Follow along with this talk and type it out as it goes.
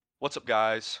What's up,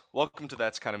 guys? Welcome to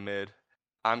That's Kind of Mid.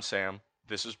 I'm Sam.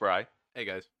 This is Bry. Hey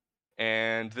guys.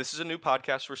 And this is a new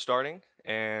podcast we're starting.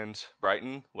 And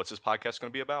Brighton, what's this podcast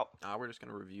going to be about? We're just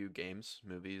gonna review games,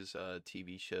 movies,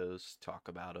 TV shows, talk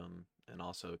about them, and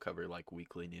also cover like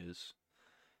weekly news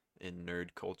in nerd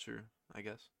culture, I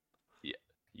guess. Yeah.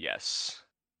 Yes.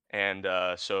 And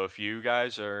so if you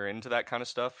guys are into that kind of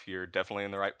stuff, you're definitely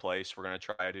in the right place. We're going to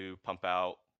try to pump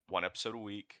out one episode a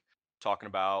week, talking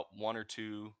about one or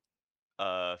two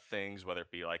things, whether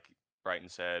it be like Brighton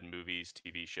said, movies,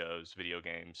 TV shows, video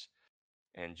games,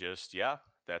 and just yeah,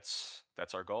 that's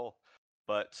our goal.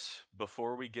 But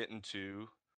before we get into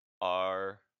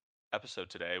our episode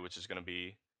today, which is going to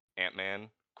be Ant-Man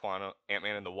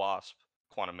and the Wasp,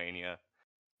 Quantumania,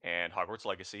 and Hogwarts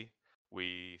Legacy,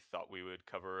 we thought we would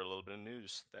cover a little bit of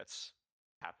news that's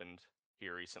happened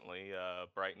here recently.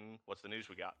 Brighton, what's the news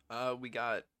we got? We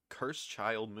got Cursed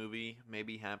Child movie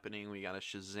maybe happening. We got a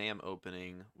Shazam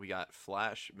opening. We got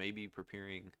Flash maybe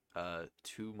preparing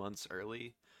 2 months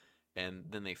early, and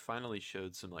then they finally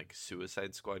showed some like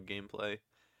Suicide Squad gameplay.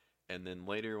 And then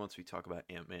later, once we talk about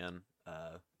Ant-Man,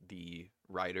 the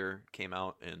writer came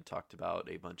out and talked about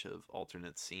a bunch of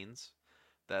alternate scenes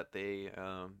that they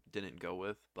didn't go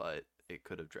with, but it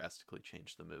could have drastically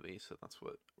changed the movie. So that's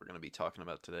what we're going to be talking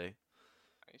about today.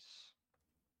 Nice.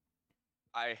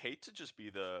 I hate to just be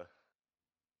the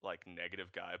like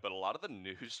negative guy, but a lot of the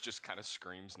news just kind of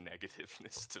screams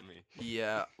negativeness to me.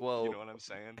 Yeah, You know well, what I'm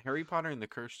saying? Harry Potter and the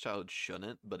Cursed Child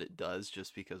shouldn't, but it does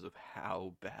just because of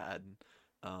how bad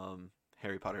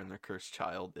Harry Potter and the Cursed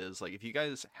Child is. Like, if you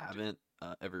guys Dude, haven't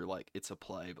ever, like, it's a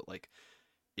play, but like,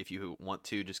 if you want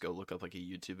to, just go look up like a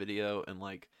YouTube video. And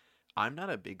like, I'm not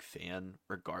a big fan,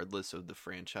 regardless of the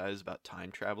franchise, about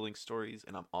time traveling stories,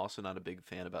 and I'm also not a big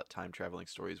fan about time traveling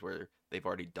stories where they've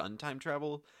already done time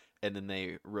travel and then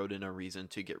they wrote in a reason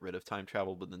to get rid of time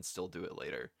travel, but then still do it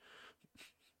later.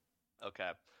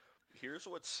 okay. Here's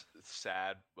what's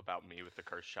sad about me with the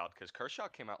Cursed Child, because Cursed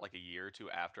Child came out like a year or two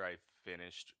after I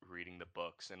finished reading the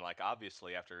books, and like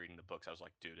obviously after reading the books, I was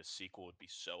like, dude, a sequel would be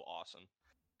so awesome.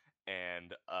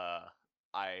 And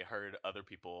I heard other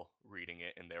people reading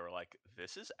it, and they were like,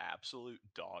 this is absolute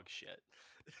dog shit.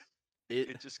 It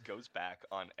It just goes back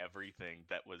on everything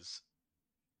that was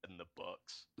in the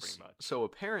books, pretty much. so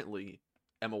apparently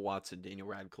Emma Watson, Daniel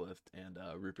Radcliffe, and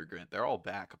Rupert Grint, they're all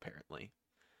back apparently.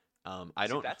 I See,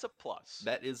 don't. that's a plus.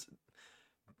 That is,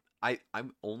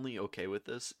 I'm only okay with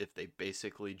this if they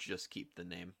basically just keep the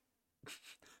name.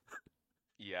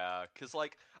 Yeah, cause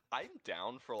like I'm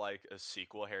down for like a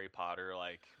sequel Harry Potter,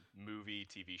 like movie,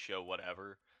 TV show,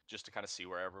 whatever, just to kind of see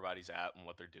where everybody's at and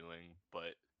what they're doing.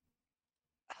 But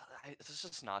let's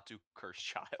just not do Cursed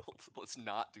Child. Let's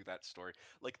not do that story.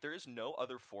 Like there is no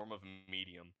other form of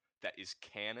medium that is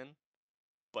canon,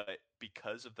 but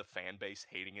because of the fan base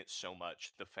hating it so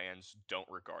much, the fans don't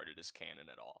regard it as canon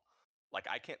at all. Like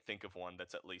I can't think of one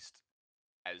that's at least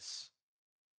as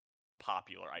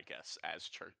popular, I guess, as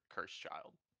Cursed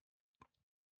Child.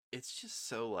 It's just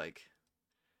so like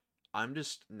I'm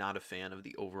just not a fan of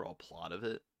the overall plot of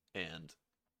it, and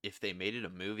if they made it a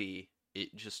movie,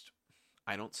 it just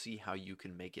I don't see how you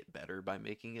can make it better by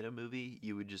making it a movie.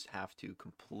 You would just have to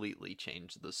completely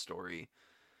change the story.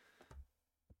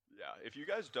 Yeah, if you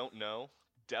guys don't know,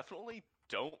 definitely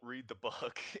don't read the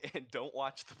book and don't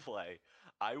watch the play.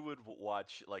 I would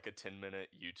watch like a 10-minute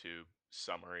YouTube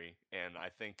summary, and I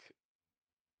think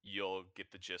you'll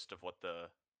get the gist of what the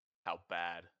how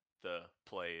bad the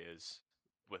play is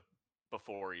with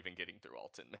before even getting through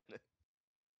all 10 minutes.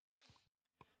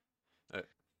 Uh,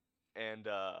 And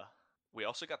we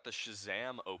also got the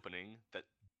Shazam opening that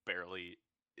barely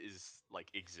is like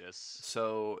exists.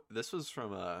 so this was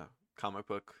from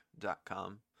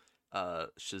comicbook.com.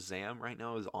 Shazam right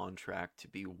now is on track to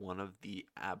be one of the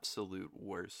absolute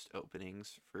worst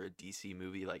openings for a DC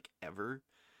movie like ever.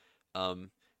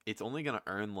 Um, it's only gonna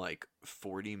earn like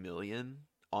 40 million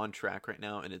on track right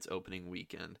now in its opening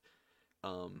weekend.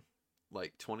 Um,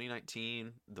 like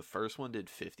 2019, the first one did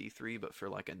 53, but for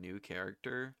like a new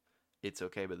character, it's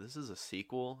okay. But this is a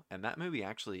sequel, and that movie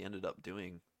actually ended up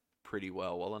doing pretty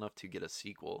well enough to get a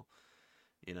sequel.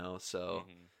 So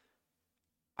Hmm.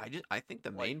 I think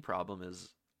the Like main problem is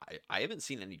I haven't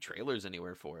seen any trailers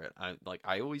anywhere for it.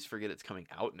 I always forget it's coming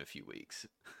out in a few weeks.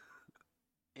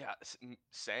 yeah,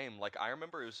 same. Like I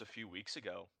remember it was a few weeks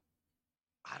ago.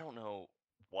 I don't know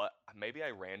what. Maybe I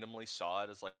randomly saw it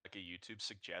as like a YouTube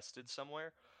suggested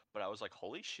somewhere, but I was like,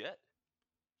 holy shit,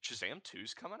 Shazam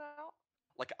 2's coming out?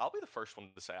 Like I'll be the first one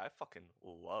to say I fucking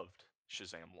loved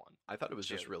Shazam 1. I thought it was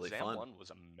just really Shazam fun. 1 was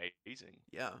amazing.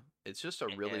 Yeah, it's just a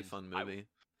really And fun I movie.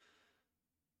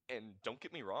 and don't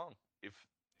get me wrong, if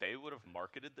they would have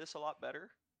marketed this a lot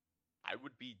better, I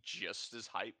would be just as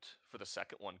hyped for the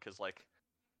second one. Because, like,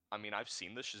 I mean, I've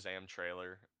seen the Shazam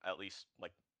trailer at least,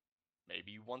 like,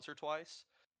 maybe once or twice,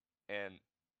 and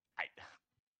I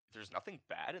there's nothing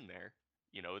bad in there.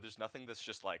 There's nothing that's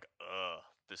just like, ugh,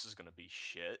 this is gonna be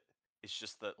shit. It's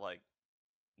just that, like,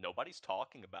 nobody's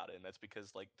talking about it, and that's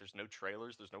because, like, there's no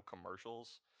trailers, there's no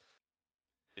commercials.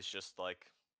 It's just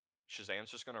like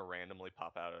Shazam's just gonna randomly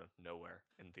pop out of nowhere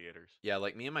in theaters. Yeah,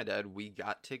 like me and my dad, we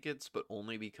got tickets, but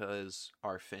only because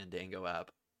our Fandango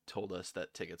app told us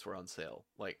that tickets were on sale.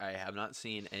 Like I have not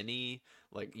seen any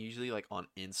like usually like on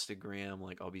Instagram,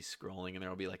 like I'll be scrolling and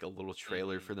there'll be like a little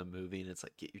trailer Mm-hmm. for the movie and it's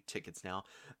like get your tickets now.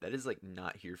 That is like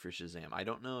not here for Shazam. I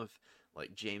don't know if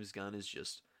like James Gunn is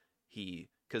just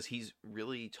cuz he's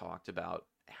really talked about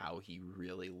how he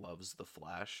really loves the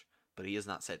Flash, but he has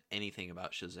not said anything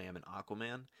about Shazam and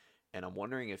Aquaman. And I'm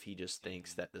wondering if he just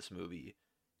thinks Mm-hmm. that this movie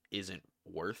isn't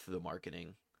worth the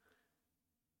marketing.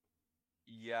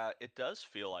 Yeah, it does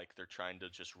feel like they're trying to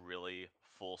just really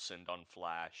full send on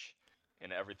Flash,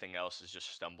 and everything else is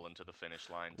just stumbling to the finish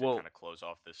line to kind Well, of close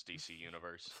off this DC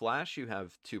universe. Flash, you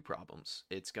have two problems.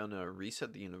 It's gonna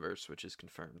reset the universe, which is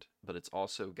confirmed, but it's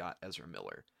also got Ezra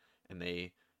Miller.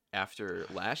 And after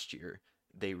last year,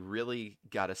 they really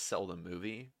got to sell the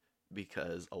movie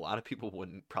because a lot of people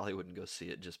probably wouldn't go see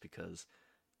it just because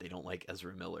they don't like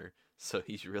Ezra Miller. So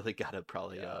he's really got to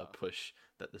probably Yeah. push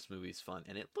that this movie's fun,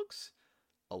 and it looks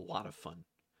a lot of fun.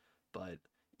 But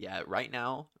yeah, right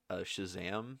now,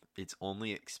 Shazam, it's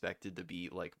only expected to be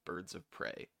like Birds of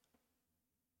Prey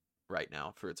right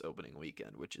now for its opening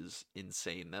weekend, which is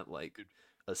insane that like Dude,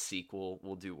 a sequel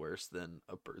will do worse than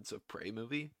a Birds of Prey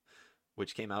movie,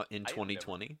 which came out in I have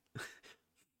never, 2020.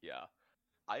 yeah,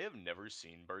 I have never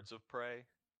seen Birds of Prey,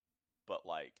 but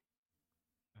like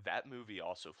that movie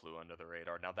also flew under the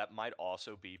radar. Now that might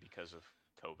also be because of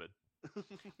COVID.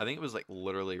 I think it was like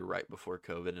literally right before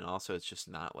COVID, and also it's just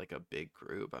not like a big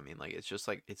group. I mean, like it's just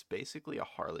like it's basically a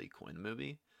Harley Quinn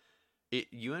movie.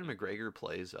 Ewan Mhm. McGregor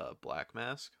plays Black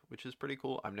Mask, which is pretty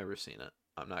cool. I've never seen it.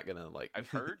 I'm not gonna like. I've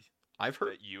heard I've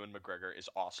heard that Ewan McGregor is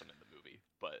awesome in the movie,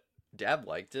 but Dad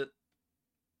liked it.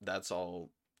 That's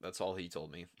all. That's all he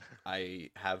told me.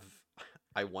 I have.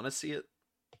 I want to see it.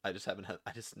 I just haven't had.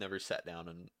 I just never sat down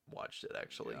and watched it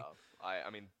actually. yeah, I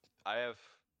mean, I have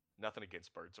nothing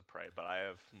against Birds of Prey, but I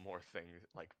have more things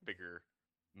like bigger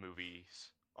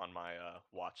movies on my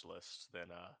watch list than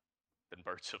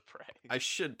Birds of Prey. I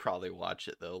should probably watch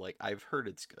it though. Like I've heard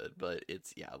it's good, but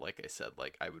it's yeah, like I said,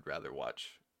 like I would rather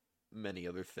watch many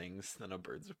other things than a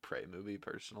Birds of Prey movie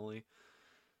personally.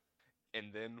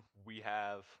 And then we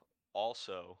have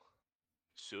also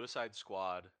Suicide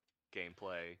Squad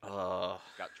gameplay Uh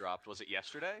got dropped. Was it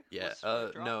yesterday? yeah. Was when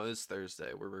it No, dropped? it's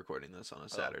Thursday. We're recording this on a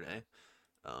Oh, okay. Saturday.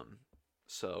 Um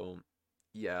so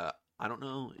yeah, I don't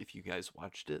know if you guys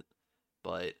watched it,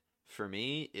 but for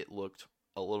me it looked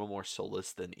a little more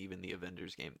soulless than even the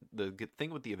Avengers game. The good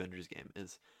thing with the Avengers game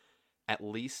is at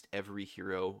least every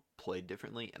hero played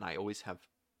differently, and I always have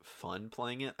fun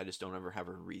playing it. I just don't ever have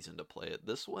a reason to play it.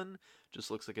 This one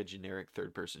just looks like a generic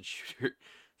third person shooter.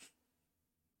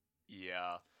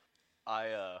 Yeah,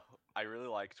 I uh I really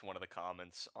liked one of the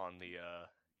comments on the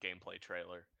gameplay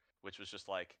trailer, which was just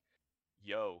like,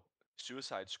 "Yo,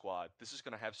 Suicide Squad, this is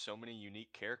gonna have so many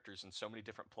unique characters and so many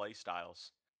different play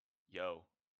styles. Yo,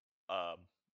 um,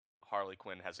 Harley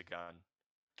Quinn has a gun,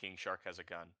 King Shark has a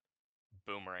gun,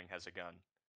 Boomerang has a gun,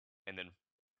 and then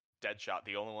Deadshot,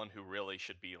 the only one who really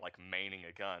should be like maining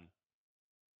a gun,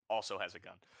 also has a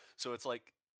gun. So it's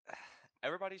like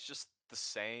everybody's just the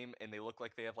same and they look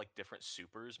like they have like different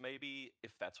supers maybe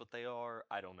if that's what they are.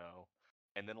 I don't know.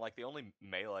 And then like the only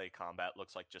melee combat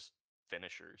looks like just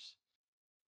finishers.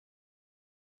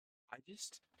 I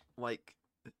just like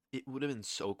it would have been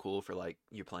so cool for like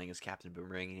you're playing as Captain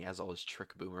Boomerang and he has all his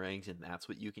trick boomerangs and that's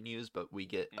what you can use, but we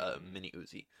get a Mhm. mini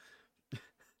Uzi.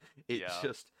 It's Yeah.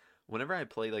 just whenever I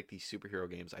play like these superhero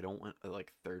games, I don't want a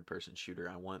like third person shooter.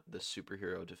 I want the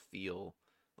superhero to feel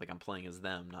like I'm playing as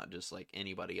them, not just like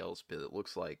anybody else. But it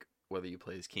looks like whether you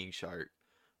play as King Shark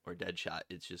or Deadshot,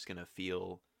 it's just gonna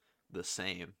feel the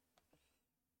same.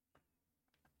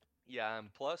 Yeah,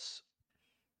 and plus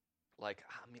like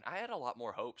I mean I had a lot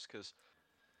more hopes cuz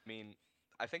I mean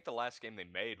I think the last game they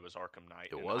made was Arkham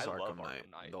Knight It and was I love Arkham Knight.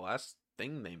 Arkham Knight. The last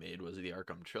thing they made was the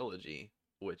Arkham trilogy,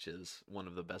 which is one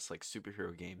of the best like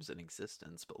superhero games in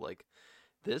existence. But like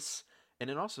this, and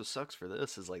it also sucks for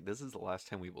this is like this is the last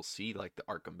time we will see like the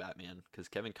Arkham Batman because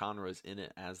Kevin Conroy is in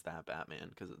it as that Batman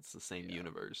because it's the same Yeah.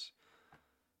 universe.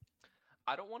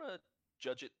 I don't want to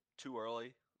judge it too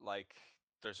early. Like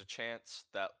there's a chance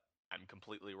that I'm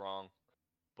completely wrong.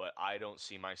 but I don't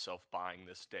see myself buying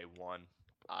this day one.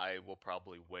 I will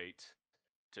probably wait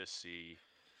to see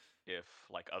if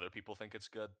like other people think it's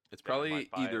good. It's Then I might probably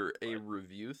buy it, either a but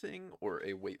review thing or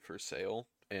a wait for sale.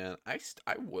 And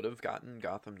I would have gotten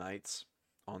Gotham Knights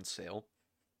on sale,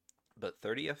 but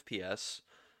 30 FPS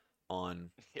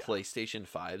on yeah, PlayStation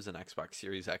 5s and Xbox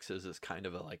Series X's is kind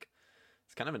of a like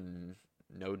it's kind of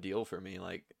no deal for me.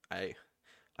 Like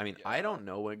I mean, I yeah, don't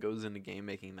know what goes into game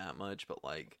making that much, but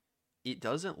like it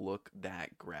doesn't look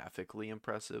that graphically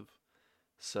impressive.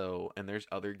 So, and there's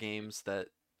other games that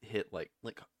hit like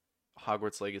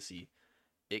Hogwarts Legacy,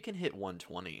 it can hit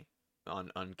 120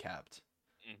 on uncapped.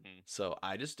 hmm So,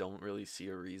 I just don't really see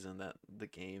a reason that the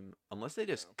game unless they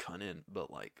just yeah, cut in,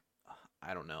 but like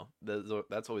I don't know.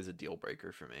 That's always a deal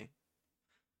breaker for me.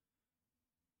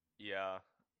 yeah.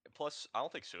 Plus, I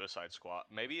don't think Suicide Squad.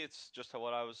 Maybe it's just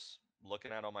what I was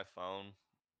looking at on my phone.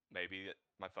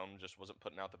 My phone just wasn't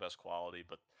putting out the best quality,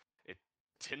 but it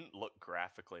didn't look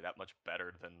graphically that much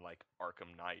better than like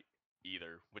Arkham Knight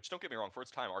either. Which don't get me wrong, for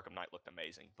its time, Arkham Knight looked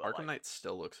amazing, but Arkham like Knight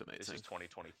still looks this is amazing.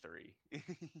 2023.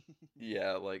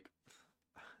 Yeah, like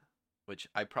which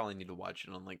I probably need to watch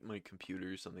it on like my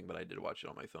computer or something, but I did watch it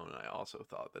on my phone and I also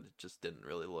thought that it just didn't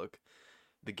really look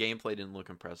the gameplay didn't look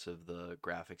impressive, the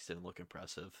graphics didn't look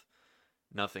impressive.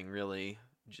 Nothing really.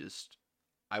 Just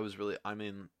I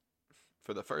mean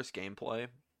for the first gameplay,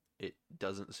 it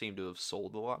doesn't seem to have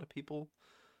sold a lot of people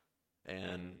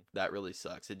and hmm that really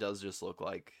sucks. It does just look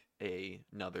like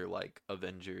another like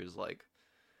Avengers like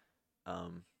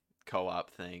um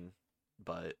co-op thing,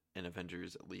 but in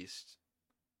Avengers at least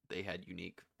they had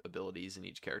unique abilities and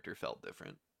each character felt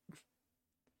different.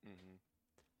 hmm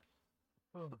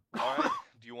All right.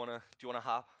 Do you wanna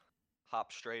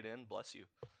hop straight in? Bless you.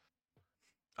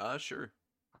 Sure.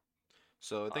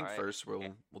 So I All think right. first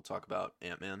we'll talk about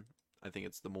Ant-Man. I think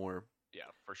it's the more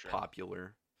Yeah, for sure.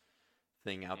 popular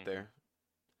thing out hmm there.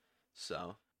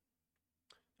 So,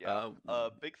 Yeah. uh,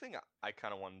 Big thing I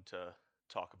kind of wanted to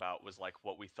talk about was like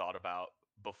what we thought about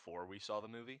before we saw the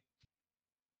movie.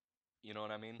 You know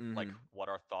what I mean? Like mhm. what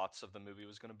our thoughts of the movie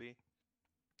was gonna be.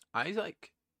 I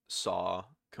like saw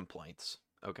complaints.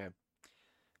 Okay,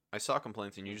 I saw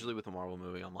complaints, and hmm usually with a Marvel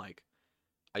movie,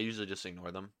 I usually just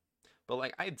ignore them. But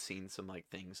like I had seen some like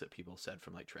things that people said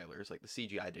from like trailers, like the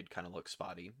CGI did kind of look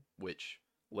spotty, which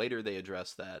later they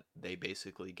addressed that they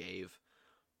basically gave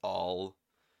all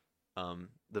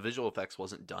the visual effects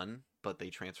wasn't done, but they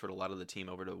transferred a lot of the team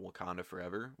over to Wakanda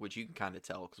Forever, which you can kind of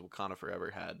tell because Wakanda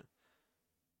Forever had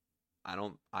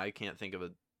I can't think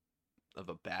of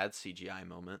a bad CGI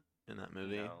moment in that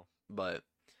movie, No. but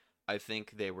I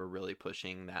think they were really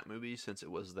pushing that movie since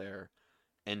it was their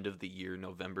end of the year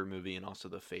November movie and also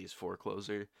the Phase 4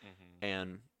 closer. hmm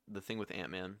And the thing with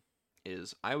Ant-Man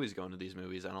is I always go into these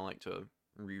movies, I don't like to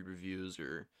read reviews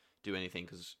or do anything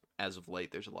cuz as of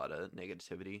late there's a lot of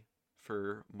negativity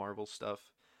for Marvel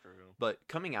stuff. True. But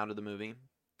coming out of the movie,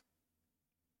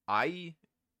 I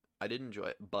I did enjoy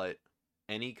it, but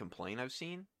any complaint I've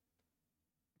seen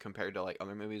compared to like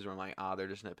other movies where I'm like, they're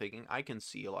just nitpicking. I can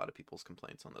see a lot of people's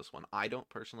complaints on this one. I don't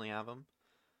personally have them,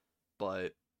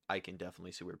 but I can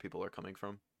definitely see where people are coming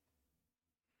from.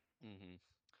 hmm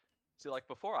See, like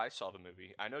before I saw the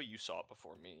movie, I know you saw it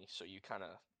before me, so you kind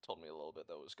of told me a little bit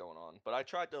that was going on. But I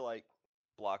tried to like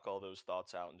block all those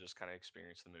thoughts out and just kind of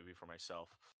experience the movie for myself.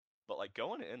 But like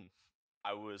going in,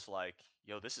 I was like,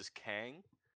 yo, this is Kang.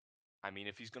 I mean,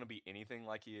 if he's going to be anything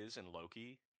like he is in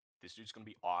Loki, this dude's going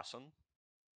to be awesome.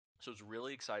 So I was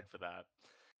really excited for that.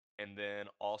 And then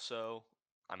also,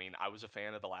 I mean, I was a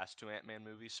fan of the last two Ant-Man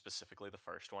movies, specifically the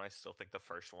first one. I still think the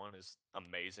first one is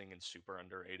amazing and super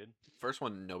underrated. First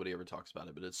one, nobody ever talks about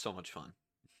it, but it's so much fun.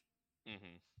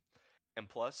 hmm And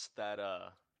plus that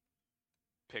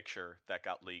picture that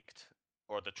got leaked,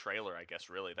 or the trailer, I guess,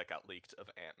 really that got leaked of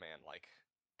Ant-Man. Like,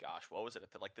 gosh, what was it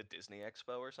at like the Disney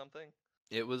Expo or something?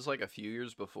 It was like a few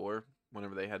years before,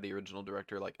 whenever they had the original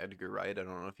director, like Edgar Wright. I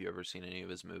don't know if you ever seen any of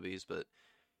his movies, but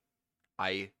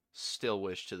I still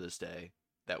wish to this day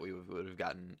that we would have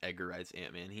gotten Edgar Wright's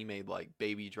Ant Man. He made like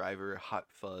Baby Driver, Hot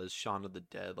Fuzz, Shaun of the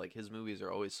Dead. Like his movies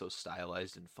are always so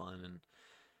stylized and fun, and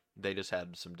they just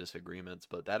had some disagreements.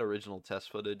 But that original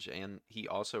test footage, and he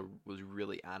also was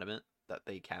really adamant that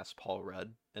they cast Paul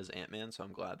Rudd as Ant Man. So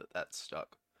I'm glad that that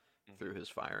stuck through his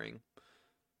firing.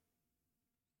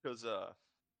 Because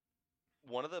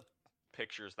one of the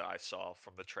pictures that I saw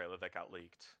from the trailer that got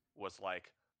leaked was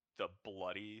like the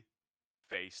bloody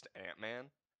faced Ant-Man,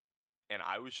 and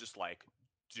I was just like,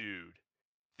 dude,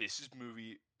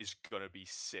 movie is gonna be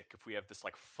sick if we have this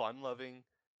like fun-loving,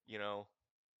 you know,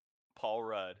 Paul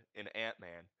Rudd in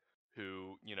Ant-Man,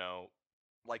 who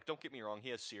like, don't get me wrong, he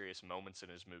has serious moments in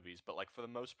his movies, but like for the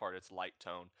most part, it's light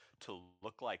tone. To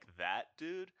look like that,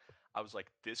 dude, I was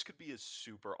like, this could be a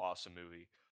super awesome movie.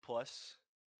 Plus,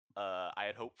 I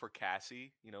had hope for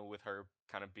Cassie, with her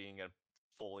kind of being a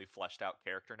fully fleshed out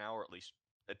character now, or at least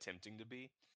attempting to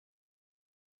be.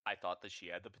 I thought that she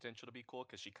had the potential to be cool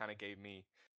because she kind of gave me,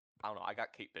 I don't know, I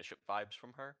got Kate Bishop vibes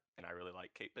from her, and I really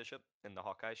like Kate Bishop in the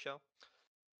Hawkeye show.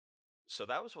 So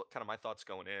that was what kind of my thoughts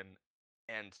going in,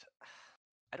 and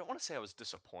I don't want to say I was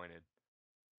disappointed,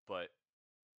 but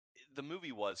the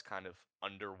movie was kind of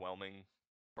underwhelming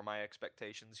for my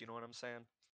expectations. You know what I'm saying?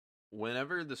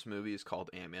 Whenever this movie is called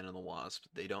Ant-Man and the Wasp,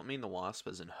 they don't mean the Wasp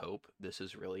as in Hope. This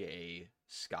is really a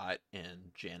Scott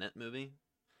and Janet movie.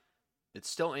 It's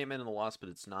still Ant-Man and the Wasp, but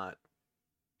it's not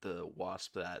the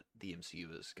Wasp that the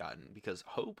MCU has gotten, because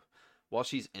Hope, while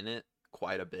she's in it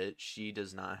quite a bit, she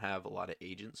does not have a lot of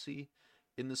agency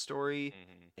in the story,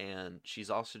 Hmm. and she's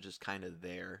also just kind of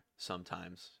there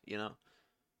sometimes, you know?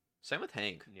 Same with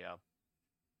Hank. Yeah.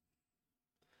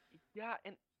 Yeah,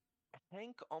 and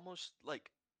Hank almost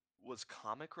like was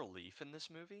comic relief in this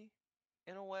movie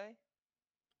in a way.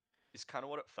 Is kind of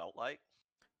what it felt like.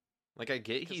 Like, I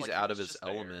get Cuz he's like he out of was his just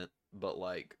there. element, but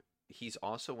like he's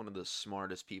also one of the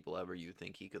smartest people ever. You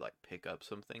think he could like pick up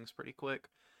some things pretty quick,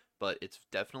 but it's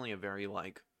definitely a very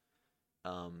like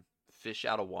fish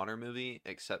out of water movie,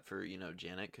 except for,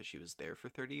 Janet, because she was there for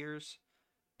 30 years.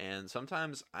 And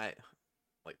sometimes I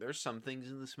like there's some things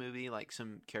in this movie, like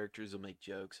some characters will make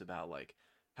jokes about like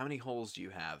how many holes do you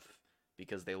have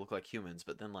because they look like humans,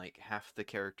 but then like half the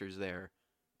characters there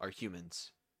are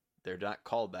humans. They're not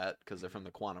called that because they're Mhm. from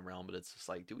the quantum realm, but it's just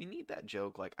like, do we need that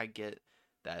joke? Like, I get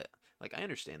that, like, I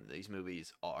understand that these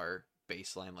movies are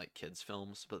baseline like kids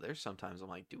films, but there's sometimes I'm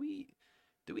like, do we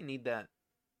need that?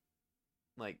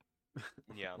 Like,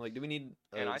 Yeah. like, do we need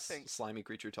And a I think slimy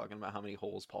creature talking about how many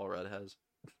holes Paul Rudd has?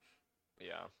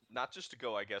 yeah, not just to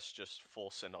go I guess just full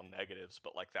send on negatives,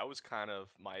 but like that was kind of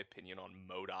my opinion on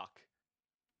Modoc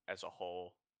as a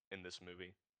whole in this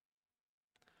movie.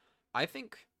 I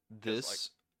think Cuz like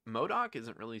this Modoc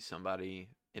isn't really somebody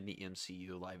in the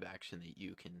MCU live action that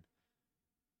you can.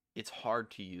 It's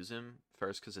hard to use him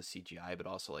first because of CGI, but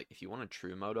also like if you want a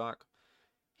true Modoc,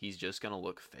 he's just gonna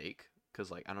look fake. Because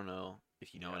like I don't know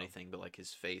if you know yeah. anything, but like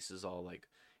his face is all like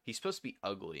he's supposed to be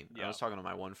ugly. I Yeah. was talking to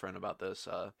my one friend about this.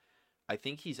 I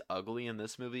think he's ugly in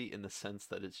this movie in the sense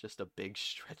that it's just a big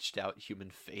stretched out human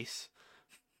face.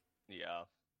 Yeah.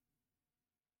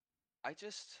 I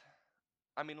just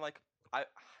I mean like I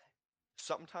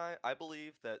sometimes I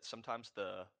believe that sometimes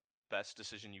the best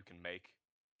decision you can make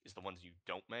is the ones you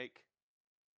don't make.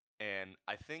 And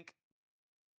I think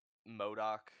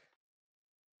Modoc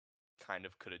kind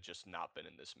of could have just not been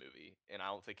in this movie. And I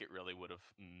don't think it really would have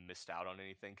missed out on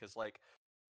anything cuz like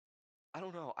I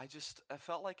don't know, I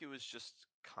felt like it was just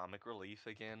comic relief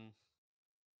again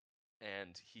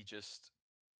and he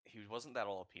wasn't that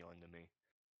all appealing to me.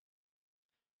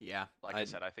 Yeah, Like I I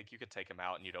said, I think you could take him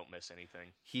out and you don't miss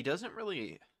anything. he doesn't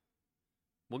really.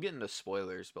 We'll get into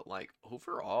spoilers, but like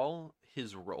overall,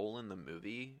 his role in the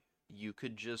movie, you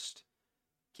could just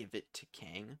give it to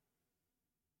Kang.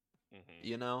 Mhm.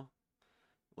 You know,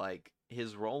 like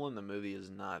his role in the movie is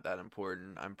not that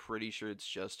important. I'm pretty sure it's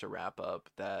just to wrap up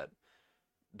that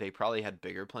they probably had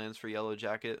bigger plans for Yellow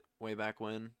Jacket way back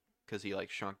when, because he like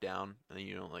shrunk down and then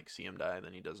you don't like see him die,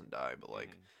 then he doesn't die. But like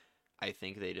Mhm. I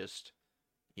think they just,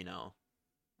 you know,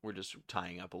 we're just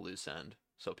tying up a loose end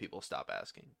so people stop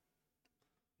asking.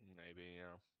 Maybe,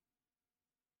 yeah.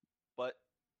 But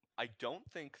I don't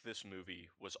think this movie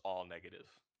was all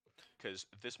negative because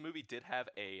this movie did have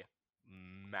a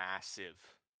massive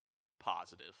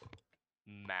positive,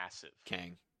 massive,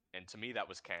 Kang, and to me that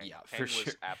was Kang. yeah, for Kang sure.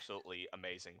 was absolutely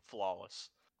amazing, flawless.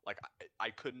 Like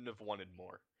I couldn't have wanted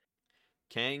more.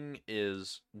 Kang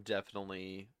is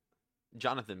definitely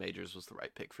Jonathan Majors was the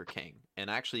right pick for Kang. And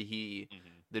actually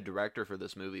Hmm. the director for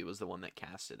this movie was the one that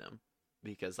casted him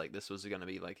because like this was going to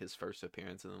be like his first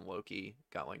appearance and then Loki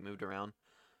got like moved around.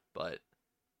 But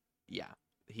yeah,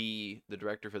 the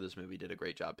director for this movie did a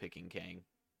great job picking Kang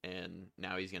and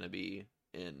now he's going to be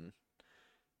in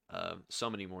so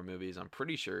many more movies. I'm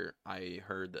pretty sure I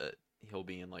heard that he'll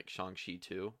be in like Shang-Chi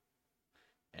 2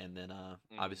 and then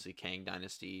Hmm. obviously Kang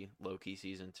Dynasty, Loki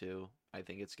season 2. I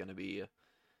think it's going to be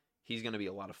he's going to be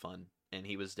a lot of fun and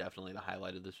he was definitely the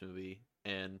highlight of this movie.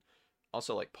 And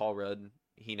also like Paul Rudd,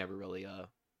 he never really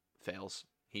fails.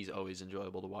 He's always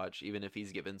enjoyable to watch even if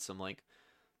he's given some like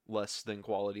less than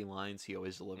quality lines, he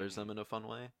always delivers them Hmm. in a fun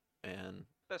way. And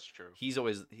That's true. he's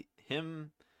always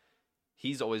him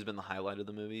he's always been the highlight of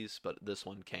the movies, but this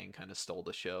one Kang kind of stole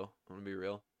the show. I'm going to be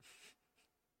real.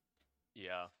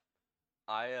 Yeah.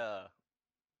 I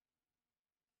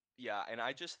Yeah, and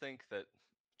I just think that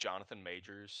Jonathan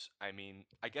Majors, I mean,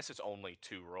 I guess it's only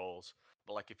two roles,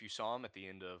 but like if you saw him at the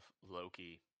end of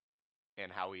Loki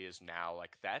and how he is now,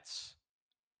 like that's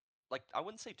like I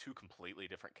wouldn't say two completely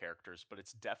different characters, but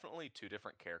it's definitely two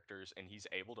different characters and he's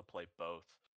able to play both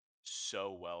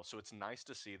so well. So it's nice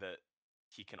to see that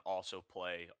he can also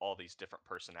play all these different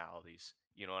personalities.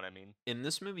 You know what I mean? In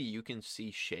this movie, you can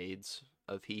see shades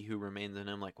of He Who Remains in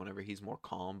him, like whenever he's more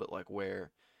calm, but like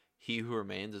where He Who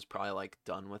Remains is probably like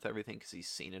done with everything because he's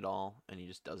seen it all and he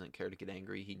just doesn't care to get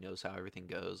angry. He knows how everything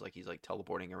goes. Like he's like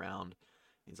teleporting around.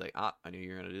 He's like, ah, I knew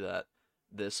you were gonna do that.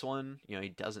 This one, he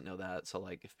doesn't know that. So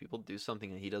like, if people do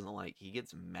something that he doesn't like, he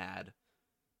gets mad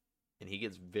and he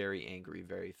gets very angry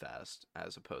very fast,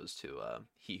 as opposed to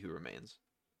He Who Remains.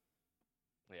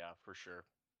 Yeah, for sure.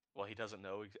 Well, he doesn't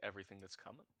know everything that's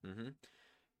coming. hmm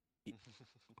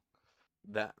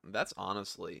that's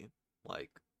honestly like,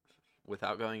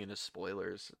 without going into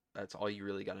spoilers, that's all you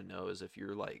really got to know is if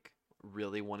you're like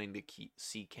really wanting to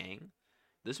see Kang,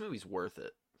 this movie's worth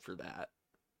it for that.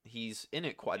 He's in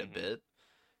it quite a hmm bit,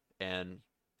 and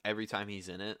every time he's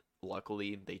in it,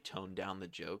 luckily they tone down the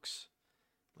jokes.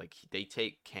 Like they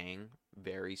take Kang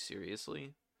very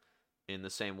seriously in the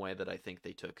same way that I think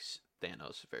they took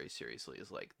Thanos very seriously.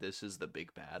 Is like, this is the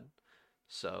big bad.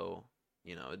 So,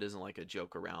 it isn't like a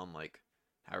joke around like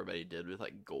how everybody did with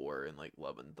like Gore and like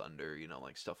Love and Thunder,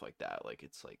 like stuff like that. Like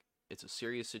it's a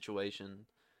serious situation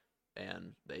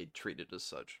and they treat it as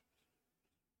such.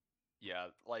 Yeah,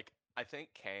 like I think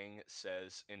Kang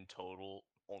says in total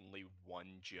only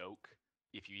one joke,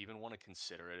 if you even want to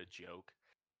consider it a joke,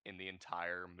 in the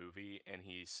entire movie. And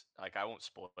he's like, I won't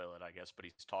spoil it, I guess, but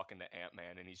he's talking to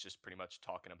Ant-Man and he's just pretty much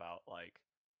talking about like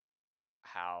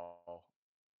how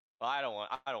well, I don't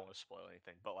want to spoil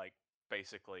anything, but like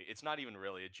basically it's not even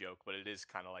really a joke, but it is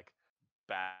kind of like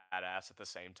badass at the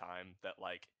same time that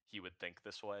like he would think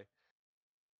this way.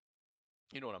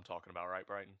 You know what I'm talking about, right,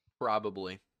 Brighton?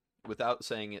 Probably. Without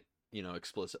saying it,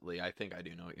 explicitly, I think I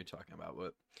do know what you're talking about,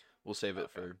 but we'll save it Okay.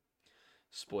 for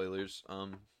spoilers.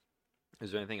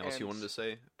 Is there anything else you And wanted to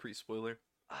say pre-spoiler?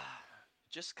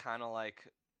 just kind of like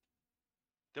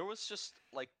there was just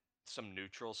like some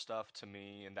neutral stuff to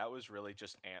me, and that was really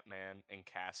just Ant Man and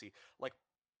Cassie. Like,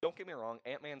 don't get me wrong,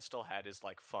 Ant Man still had his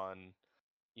like fun,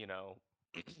 you know,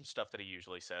 stuff that he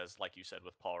usually says. Like you said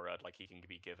with Paul Rudd, like he can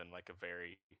be given like a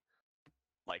very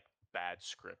like bad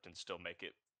script and still make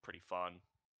it pretty fun.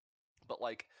 But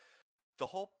like the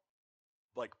whole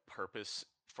like purpose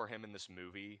for him in this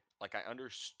movie, like I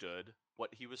understood what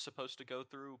he was supposed to go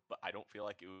through, but I don't feel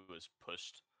like it was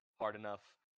pushed hard enough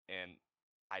and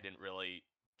I didn't really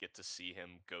get to see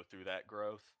him go through that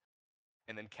growth.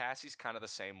 And then Cassie's kind of the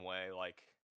same way, like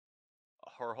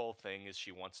her whole thing is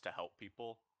she wants to help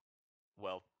people.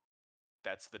 Well,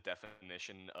 that's the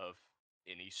definition of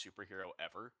any superhero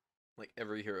ever. Like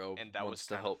every hero And that was wants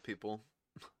to kind of help people.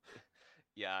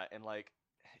 yeah, and like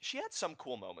she had some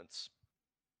cool moments,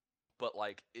 but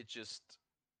like it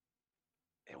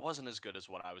wasn't as good as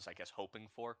what I was, I guess, hoping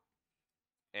for.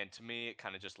 And to me, it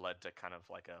kind of just led to kind of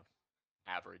like a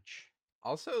average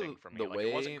thing Also, for me. the Like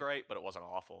it wasn't way great, but it wasn't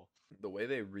awful. the way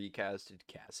they recasted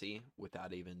Cassie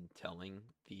without even telling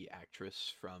the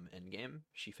actress from Endgame,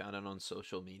 she found out on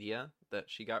social media that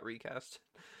she got recast.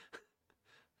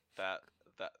 That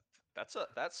that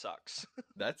that sucks.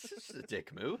 That's just a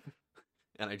dick move.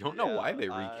 And I don't know why Yeah, they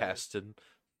I recasted.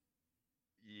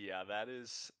 yeah, that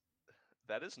is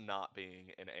not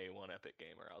being an A1 Epic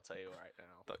gamer, I'll tell you right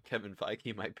now. Thought Kevin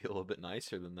Feige might be a little bit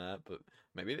nicer than that, but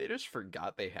maybe they just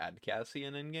forgot they had Cassie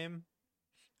in Endgame.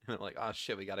 And they're like, oh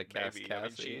shit, we gotta cast Maybe. I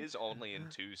mean, she Cassie. is only in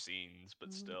two scenes,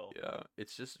 but still. Yeah,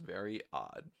 it's just very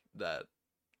odd that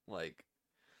like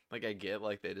I get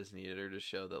like they just needed her to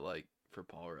show that like for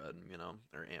Paul Rudd,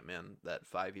 or Ant Man that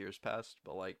 5 years passed,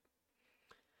 but like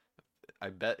I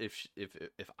bet if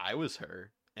I was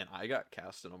her and I got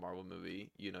cast in a Marvel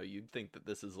movie, you'd think that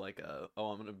this is like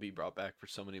I'm gonna be brought back for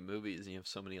so many movies, and you have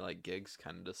so many like gigs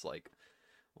kind of just like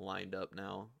lined up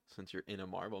now since you're in a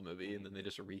Marvel movie, and then they Mhm.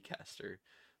 just recast her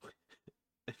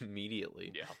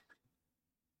immediately. Yeah.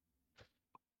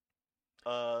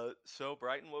 So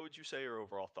Brighton, what would you say your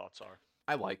overall thoughts are?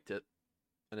 I liked it.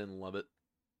 I didn't love it.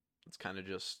 It's kind of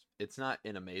just, it's not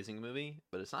an amazing movie,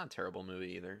 but it's not a terrible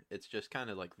movie either. It's just kind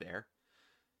of like there.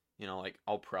 Like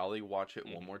I'll probably watch it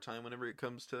one hmm more time whenever it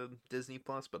comes to Disney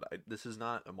Plus, but this is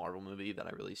not a Marvel movie that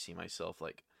I really see myself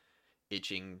like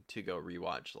itching to go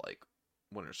rewatch, like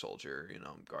Winter Soldier,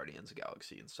 Guardians of the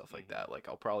Galaxy and stuff like hmm that. Like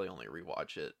I'll probably only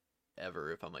rewatch it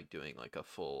ever if I'm like doing like a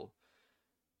full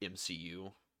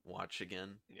MCU watch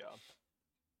again. Yeah.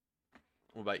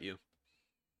 What about you?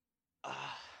 Uh,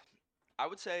 I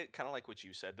would say kind of like what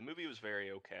you said. The movie was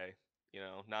very okay.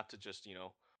 Not to just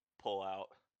pull out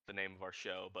the name of our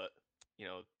show, but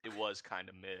it was kind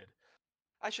of mid.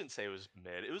 I shouldn't say it was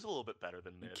mid. It was a little bit better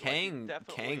than mid. Like it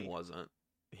Kang definitely. wasn't.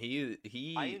 He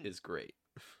I is great.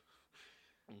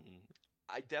 mhm.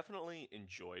 I definitely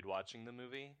enjoyed watching the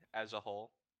movie as a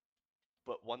whole.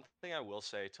 But one thing I will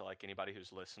say to like anybody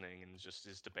who's listening and just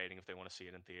is debating if they want to see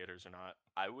it in theaters or not,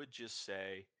 I would just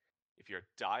say if you're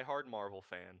a diehard Marvel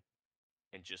fan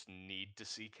and just need to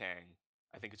see Kang,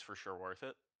 I think it's for sure worth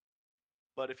it.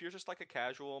 But if you're just like a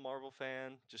casual Marvel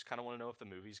fan, just kind of want to know if the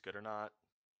movie's good or not,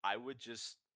 I would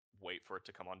just wait for it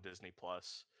to come on Disney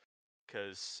Plus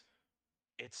cuz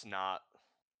it's not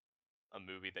a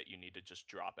movie that you need to just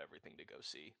drop everything to go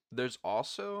see. There's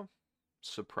also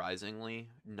surprisingly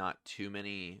not too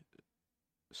many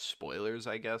spoilers,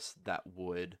 I guess, that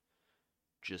would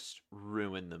just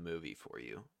ruin the movie for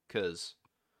you. Cause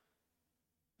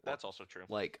That's also true.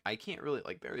 like I can't really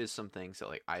like there is some things that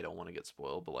like I don't want to get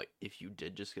spoiled, but like if you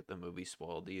did just get the movie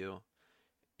spoiled to you,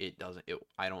 it doesn't it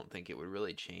I don't think it would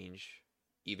really change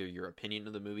either your opinion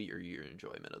of the movie or your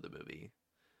enjoyment of the movie.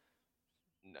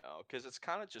 No, cuz it's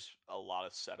kind of just a lot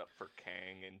of setup for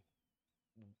Kang and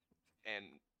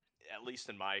at least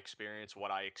in my experience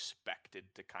what I expected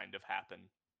to kind of happen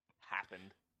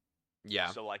happened.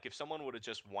 Yeah. So like if someone would have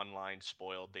just one line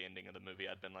spoiled the ending of the movie,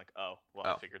 I'd been like, "Oh, well,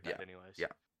 I Oh, figured yeah. that anyways." Yeah.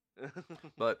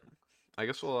 But I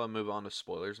guess we'll move on to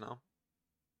spoilers now.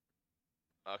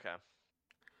 Okay.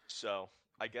 So,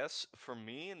 I guess for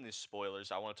me in these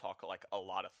spoilers, I want to talk like a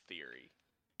lot of theory,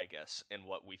 I guess, and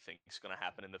what we think is going to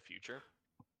happen in the future.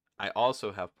 I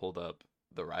also have pulled up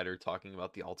the writer talking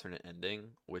about the alternate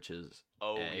ending, which is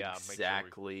Oh yeah, make sure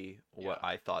we exactly what yeah.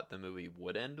 I thought the movie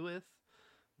would end with,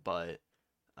 but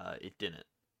it didn't.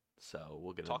 So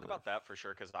we'll get Talk into that. about that for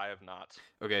sure cuz I have not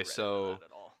Okay, read into so that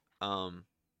at all. um,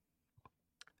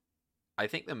 I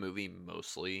think the movie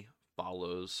mostly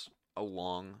follows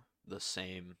along the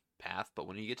same path, but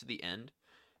when you get to the end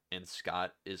and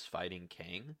Scott is fighting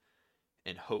Kang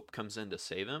and Hope comes in to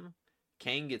save him,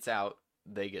 Kang gets out,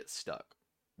 they get stuck.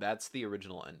 That's the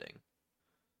original ending.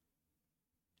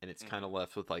 And it's kind Mhm. of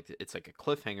left with like it's like a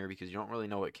cliffhanger because you don't really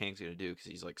know what Kang's gonna do because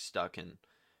he's like stuck in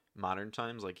modern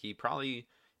times. Like he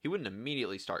wouldn't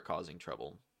immediately start causing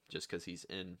trouble just because he's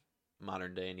in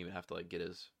modern day and he would have to like get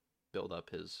his build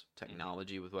up his Mhm.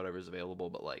 technology with whatever's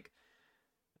available. But like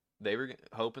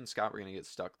Hope and Scott were gonna get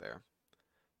stuck there,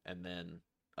 and then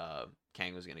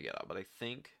Kang was gonna get out. But I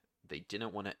think they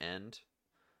didn't want to end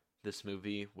this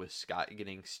movie with Scott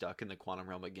getting stuck in the quantum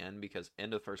realm again because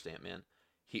end of first Ant Man,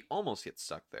 he almost gets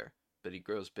stuck there, but he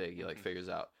grows big. He like figures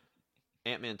out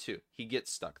Ant Man 2, he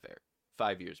gets stuck there.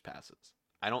 5 years passes.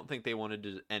 I don't think they wanted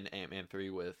to end Ant Man 3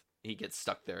 with he gets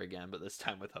stuck there again, but this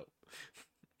time with Hope.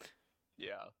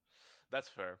 Yeah. That's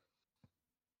fair.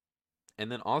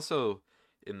 And then also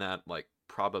in that like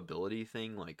probability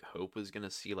thing, like Hope was gonna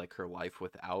see like her life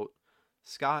without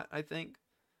Scott, I think,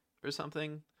 or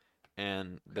something.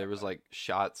 And there was Okay. like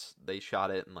shots they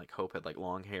shot it and like Hope had like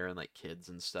long hair and like kids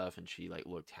and stuff and she like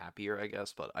looked happier, I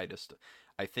guess. But I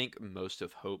think most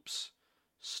of Hope's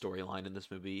storyline in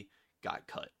this movie got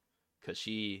cut because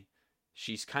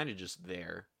she's kind of just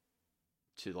there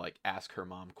to like ask her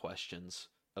mom questions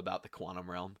about the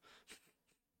quantum realm.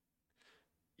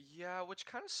 Yeah, which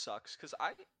kind of sucks cuz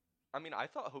I mean, I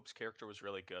thought Hope's character was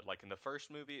really good. Like in the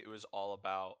first movie, it was all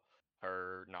about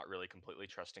her not really completely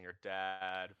trusting her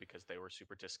dad because they were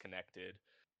super disconnected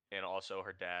and also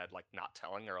her dad like not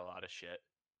telling her a lot of shit.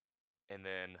 And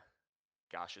then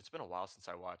gosh, it's been a while since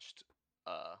I watched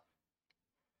uh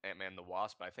Ant-Man the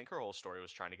Wasp, but I think her whole story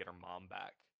was trying to get her mom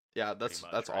back, Yeah, pretty that's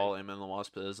much, right? all Ant-Man and the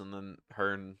Wasp is, and then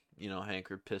her and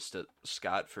Hank are pissed at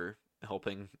Scott for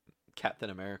helping Captain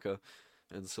America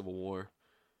in Civil War.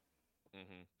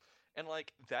 Mhm. And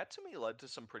like that to me led to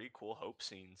some pretty cool Hope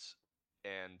scenes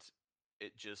and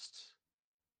it just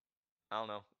I don't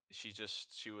know. She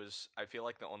was I feel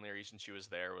like the only reason she was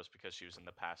there was because she was in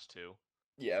the past too.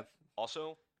 Yeah.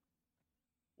 Also,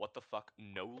 what the fuck?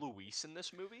 No Luis in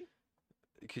this movie?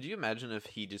 Could you imagine if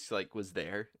he just like was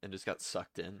there and just got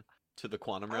sucked in to the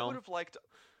quantum I would realm? have liked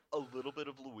a little bit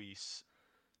of Luis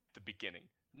at the beginning.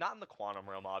 Not in the quantum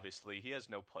realm, obviously. He has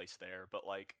no place there, but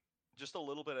like just a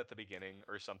little bit at the beginning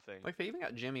or something. Like they even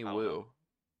got Jimmy I don't know. Woo.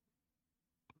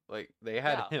 Like they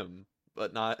had Yeah, him,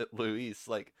 but not Luis.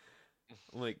 Like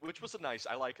which was a nice.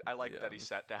 I like that he yeah,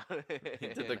 sat down he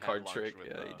did the and had card lunch trick. with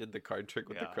Yeah, he did the card trick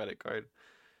with the yeah. credit card.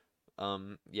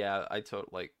 Yeah, I told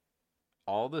like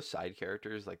all the side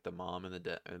characters, like the mom and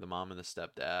the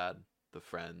stepdad, the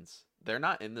friends. They're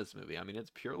not in this movie. I mean,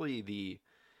 it's purely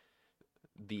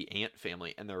the ant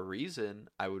family. And the reason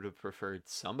I would have preferred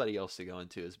somebody else to go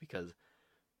into is because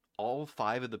all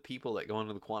 5 of the people that go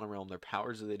into the quantum realm, their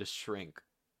powers are they just shrink.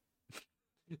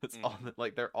 It's all Hmm.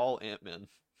 like they're all Ant-Men,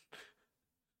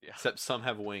 Yeah. except some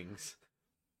have wings.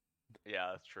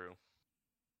 Yeah, that's true.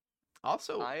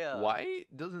 Also, I why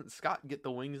doesn't Scott get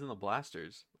the wings and the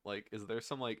blasters? Like, is there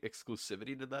some like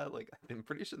exclusivity to that? Like, I'm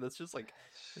pretty sure that's just like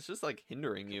it's just like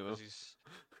hindering because you. he's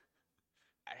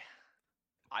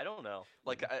I don't know.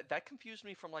 Like that confused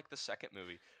me from like the second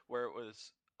movie where it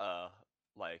was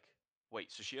like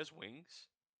wait, so she has wings?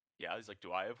 Yeah, he's like,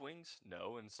 "Do I have wings?"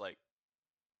 No, and it's like,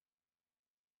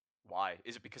 "Why?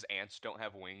 Is it because ants don't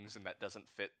have wings and that doesn't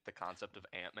fit the concept of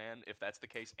Ant-Man? If that's the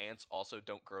case, ants also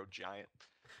don't grow giant."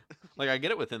 Like, I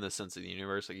get it within the sense of the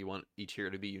universe. Like, you want each hero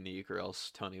to be unique, or else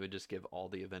Tony would just give all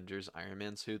the Avengers Iron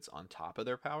Man suits on top of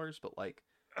their powers. But like,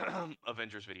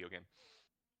 Avengers video game.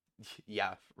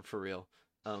 yeah, for real.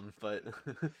 But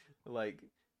like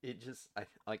it just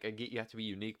I get you have to be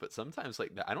unique, but sometimes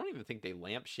like I don't even think they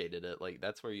lampshaded it. Like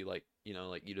that's where you like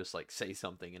like you just like say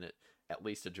something and it at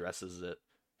least addresses it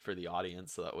for the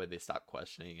audience, so that way they stop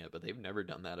questioning it. But they've never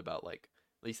done that about like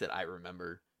at least that I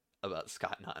remember about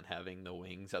Scott not having the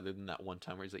wings, other than that one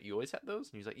time where he's like, "You always had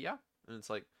those," and he's like, "Yeah," and it's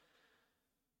like,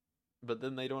 but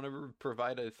then they don't ever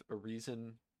provide a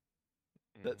reason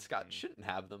that Scott Hmm. shouldn't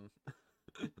have them,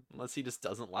 unless he just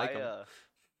doesn't like I them.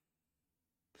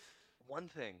 One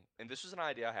thing, and this was an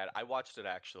idea I had. I watched it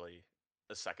actually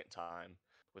a second time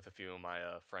with a few of my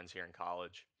friends here in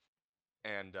college,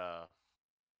 and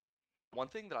one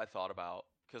thing that I thought about,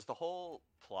 because the whole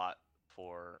plot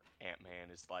for Ant-Man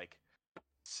is like,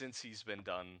 since he's been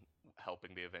done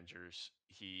helping the Avengers,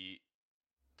 he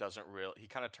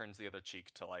kind of turns the other cheek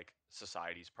to like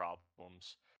society's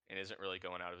problems and isn't really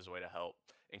going out of his way to help.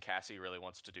 And Cassie really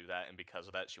wants to do that, and because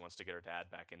of that, she wants to get her dad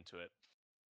back into it.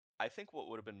 I think what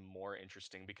would have been more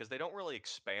interesting, because they don't really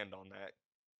expand on that,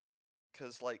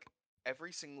 because like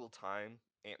every single time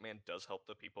Ant-Man does help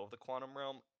the people of the quantum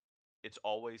realm, it's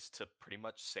always to pretty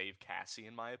much save Cassie,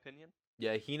 in my opinion.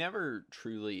 Yeah, he never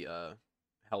truly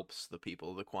helps the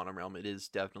people of the quantum realm. It is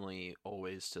definitely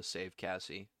always to save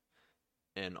Cassie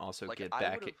and also Like get I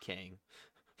would back have, at Kang.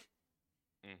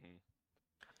 hmm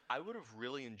I would have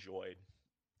really enjoyed,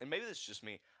 and maybe this is just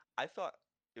me. I thought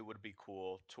it would be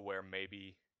cool to where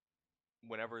maybe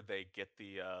whenever they get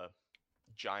the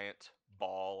giant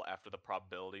ball after the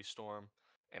probability storm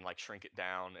and like shrink it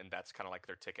down, and that's kind of like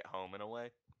their ticket home in a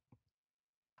way.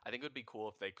 I think it would be cool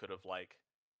if they could have like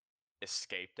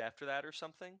escaped after that or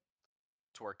something,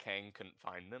 to where Kang couldn't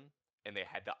find them and they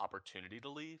had the opportunity to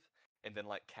leave, and then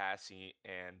like Cassie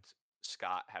and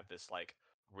Scott have this like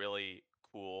really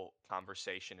cool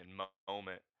conversation and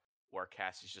moment where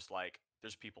Cassie's just like,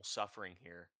 "There's people suffering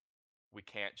here. We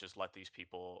can't just let these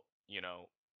people,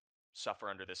 suffer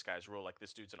under this guy's rule. Like,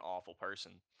 this dude's an awful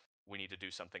person. We need to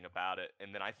do something about it."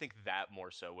 And then I think that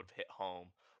more so would hit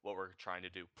home what we're trying to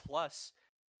do. Plus,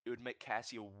 it would make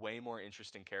Cassie a way more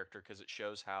interesting character because it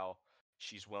shows how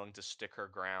she's willing to stick her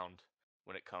ground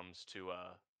when it comes to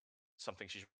something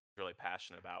she's really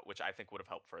passionate about, which I think would have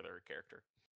helped further her character.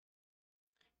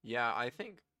 Yeah, I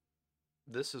think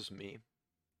this is me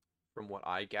from what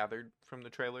I gathered from the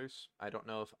trailers. I don't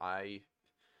know if I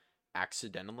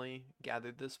accidentally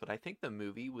gathered this, but I think the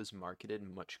movie was marketed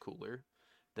much cooler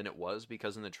than it was,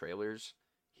 because in the trailers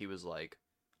he was like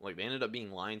they ended up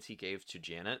being lines he gave to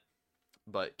Janet,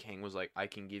 but Kang was like, "I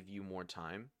can give you more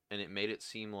time," and it made it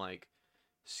seem like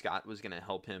Scott was going to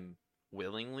help him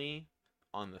willingly,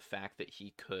 on the fact that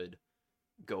he could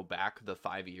go back the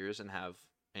 5 years and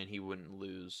he wouldn't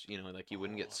lose, like he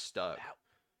wouldn't get Oh, stuck, that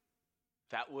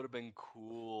that would have been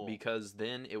cool. because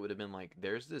then it would have been like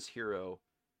there's this hero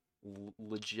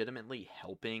legitimately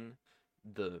helping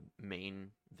the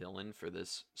main villain for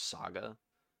this saga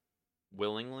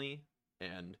willingly,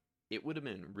 and it would have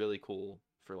been really cool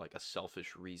for like a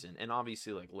selfish reason. And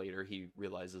obviously like later he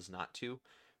realizes not to,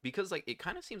 because like it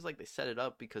kind of seems like they set it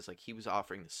up because like he was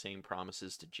offering the same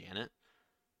promises to Janet,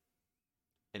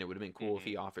 and it would have been cool if Hmm.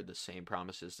 he offered the same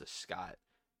promises to Scott,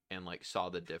 and like saw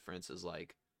the difference as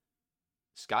like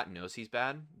Scott knows he's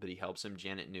bad, but he helps him.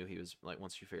 Janet knew he was like,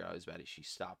 once she figured out he was bad, she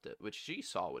stopped it, which she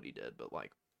saw what he did, but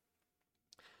like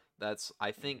that's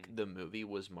I think Hmm. the movie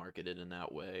was marketed in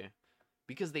that way,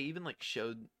 because they even like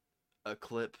showed a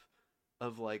clip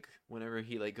of like whenever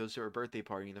he like goes to her birthday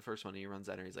party in the first one, and he runs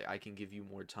at her, he's like, "I can give you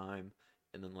more time,"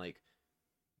 and then like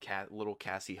little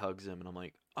Cassie hugs him, and I'm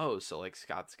like, oh, so like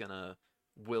Scott's gonna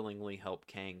willingly help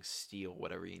Kang steal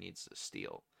whatever he needs to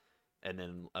steal, and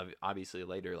then obviously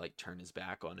later like turn his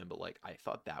back on him. But like I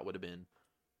thought that would have been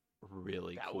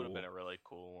really That would have been cool. a really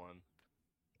cool one.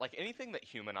 like anything that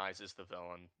humanizes the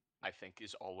villain, I think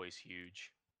is always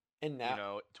huge. And You now,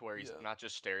 know, to where he's yeah, not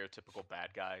just stereotypical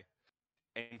bad guy.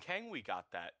 And Kang, we got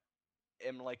that.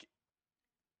 And like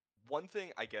one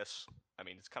thing, I guess, I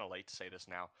mean, it's kind of late to say this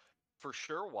now. For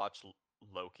sure, watch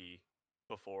Loki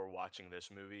before watching this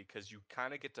movie because you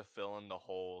kind of get to fill in the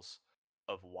holes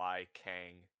of why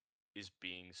Kang is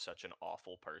being such an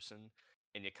awful person.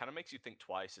 And it kind of makes you think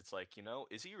twice. It's like, you know,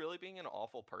 is he really being an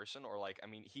awful person? Or like, I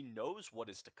mean, he knows what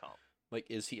is to come. like,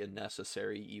 is he a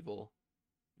necessary evil?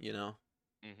 You know?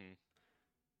 Hmm.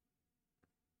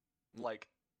 Like,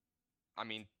 I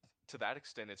mean, to that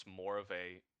extent, it's more of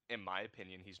a, in my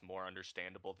opinion, he's more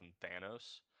understandable than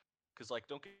Thanos. Because, like,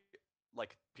 don't get,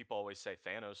 like, people always say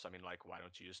Thanos. I mean, like, why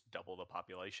don't you just double the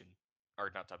population?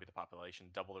 Or not double the population,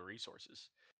 double the resources.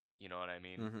 You know what I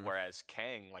mean? Mm-hmm. Whereas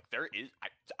Kang, like, there is,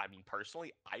 I mean,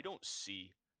 personally, I don't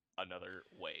see another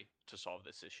way to solve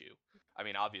this issue. I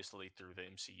mean, obviously, through the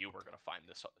MCU, we're going to find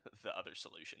this, the other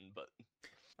solution, but.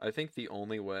 I think the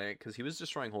only way, because he was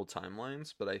destroying whole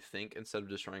timelines, but I think instead of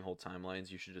destroying whole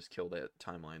timelines, you should just kill that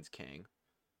timeline's king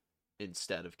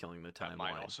instead of killing the That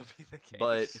might timeline. also be the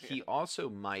But case. he also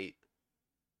might,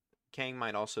 Kang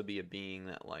might also be a being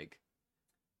that, like,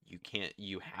 you can't,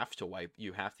 you have to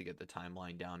get the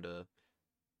timeline down to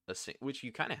which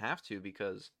you kind of have to,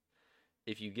 because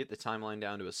if you get the timeline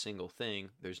down to a single thing,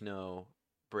 there's no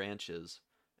branches,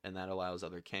 and that allows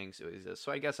other Kangs to exist.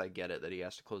 So I guess I get it that he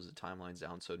has to close the timelines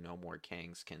down so no more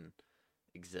Kangs can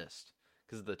exist.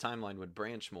 Because if the timeline would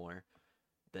branch more,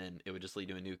 then it would just lead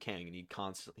to a new Kang, and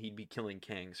he'd be killing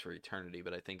Kangs for eternity.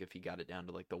 But I think if he got it down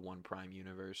to like the one prime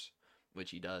universe,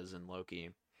 which he does in Loki,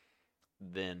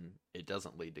 then it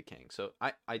doesn't lead to Kang. So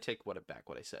I take what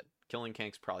I said. Killing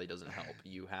Kangs probably doesn't help.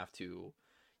 You have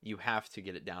to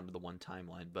get it down to the one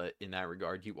timeline, but in that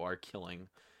regard you are killing,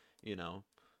 you know,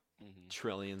 Hmm.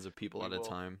 trillions of people We at a will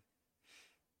time.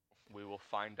 we will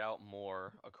find out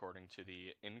more according to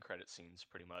the end credit scenes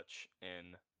pretty much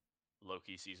in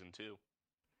Loki season 2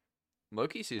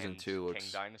 Loki season and 2 King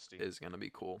looks Dynasty. is going to be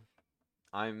cool.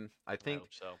 I I think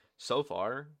hope so. so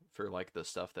far for like the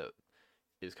stuff that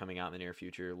is coming out in the near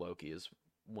future, Loki is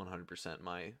 100%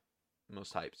 my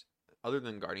most hyped. Other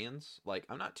than Guardians, like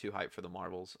I'm not too hyped for the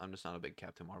Marvels. I'm just not a big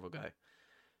Captain Marvel guy.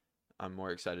 I'm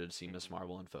more excited to see Miss Hmm.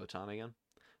 Marvel and Photon again.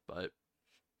 But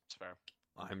It's fair.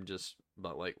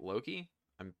 but like Loki,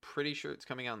 I'm pretty sure it's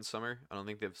coming out in summer. I don't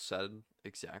think they've said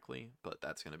exactly, but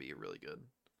that's going to be really good.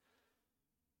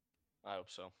 I hope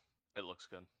so. It looks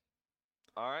good.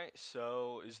 All right.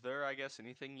 So, is there, I guess,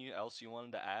 anything else you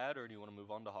wanted to add, or do you want to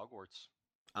move on to Hogwarts?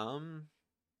 Um,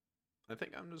 I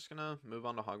think I'm just gonna move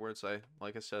on to Hogwarts.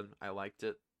 Like I said, I liked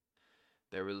it.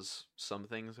 There was some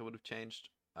things I would have changed.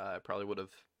 I probably would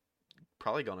have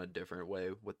probably gone a different way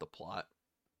with the plot.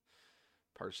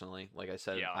 Personally, like I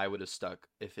said, Yeah. I would have stuck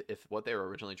if what they were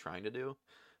originally trying to do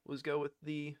was go with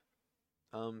the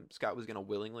Scott was gonna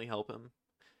willingly help him.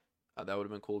 That would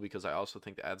have been cool because I also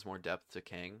think that adds more depth to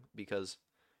Kang. Because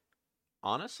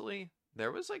honestly,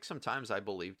 there was like some times I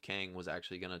believed Kang was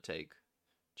actually gonna take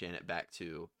Janet back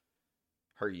to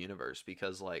her universe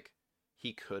because like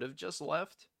he could have just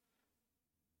left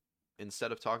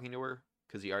instead of talking to her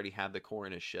because he already had the core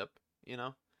in his ship, you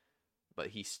know. But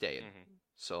he stayed. Hmm.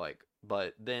 So like,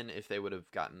 but then if they would have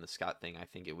gotten the Scott thing, I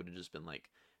think it would have just been like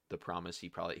the promise. He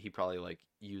probably like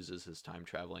uses his time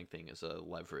traveling thing as a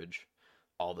leverage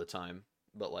all the time.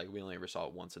 But like we only ever saw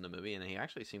it once in the movie, and he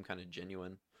actually seemed kind of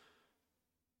genuine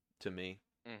to me.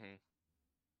 Hmm.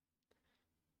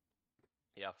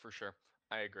 Yeah, for sure.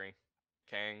 I agree.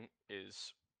 Kang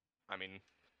is, I mean,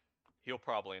 he'll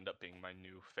probably end up being my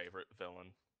new favorite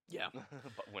villain, Yeah,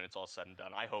 but when it's all said and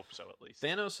done, I hope so at least.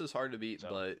 Thanos is hard to beat, So,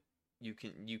 but you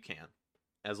can.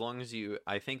 As long as you,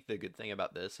 I think the good thing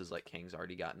about this is like Kang's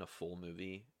already gotten a full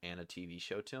movie and a TV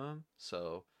show to him,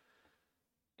 so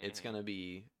it's mhm. gonna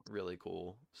be really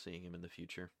cool seeing him in the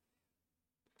future.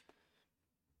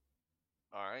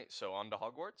 All right. So on to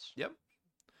Hogwarts. Yep.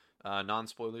 Non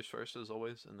spoilers first, as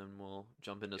always, and then we'll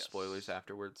jump into spoilers Yes.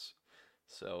 afterwards.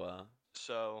 So,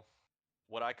 So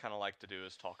what I kind of like to do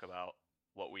is talk about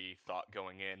what we thought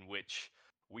going in, which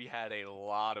we had a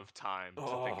lot of time to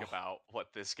think oh, about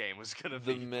what this game was gonna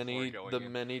the be before many going the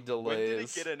in. many When did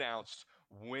it get delays. announced?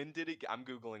 When did it? I'm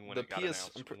googling when The it got PS,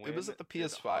 announced. it was When at the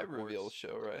did PS5 reveal Hogwarts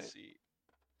show, right? Legacy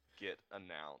get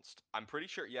announced? I'm pretty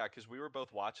sure, yeah, because we were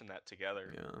both watching that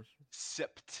together. Yeah.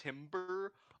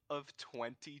 September of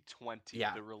 2020.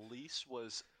 Yeah. The release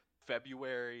was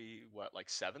February, what, like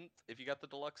 7th, if you got the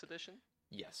deluxe edition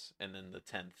Yes, and then the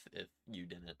 10th if you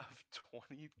didn't. of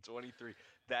 2023.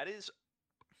 That is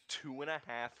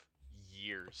 2.5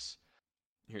 years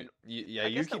Here, And yeah, I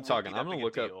you guess keep that wouldn't talking. be that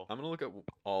big a deal. I'm gonna look up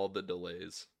all the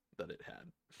delays that it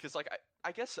had. Because like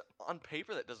I guess on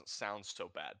paper that doesn't sound so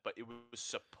bad, but it was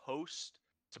supposed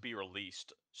to be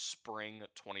released spring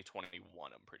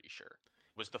 2021. I'm pretty sure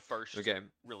was the first Okay,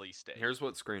 release date. here's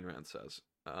what Screen Rant says.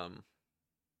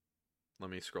 Let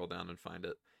me scroll down and find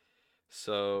it.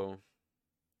 So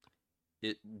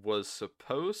it was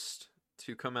supposed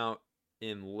to come out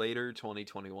in later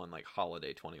 2021, like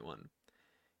holiday 21.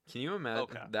 Can you imagine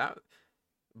Okay. that?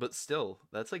 But still,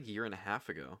 that's like a year and a half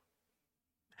ago.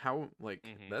 How like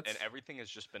And that's everything has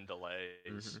just been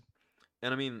hmm delays.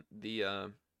 And I mean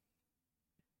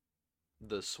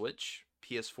the Switch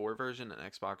PS4 version and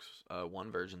Xbox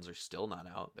One versions are still not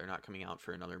out. They're not coming out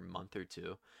for another month or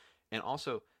two. And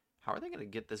also, how are they going to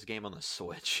get this game on the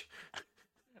Switch?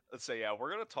 Let's say yeah, we're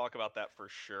gonna talk about that for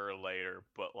sure later.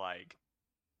 But like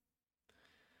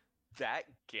that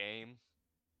game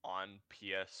on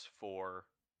PS4,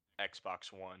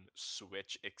 Xbox One,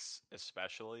 Switch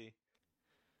especially,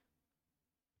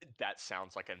 that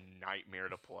sounds like a nightmare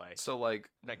to play. So like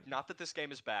Like not that this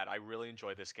game is bad. I really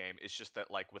enjoy this game. It's just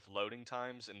that like with loading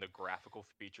times and the graphical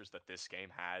features that this game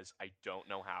has, I don't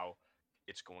know how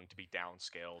it's going to be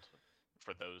downscaled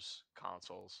for those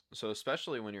consoles. so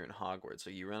especially when you're in Hogwarts, so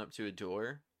you run up to a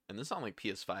door, and this is on like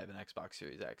PS5 and Xbox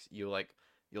Series X.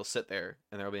 You'll sit there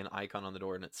and there'll be an icon on the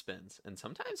door and it spins. And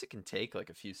sometimes it can take like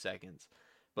a few seconds.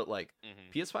 But like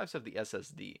Hmm. PS5s have the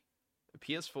SSD.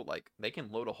 PS4 like they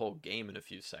can load a whole game in a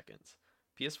few seconds.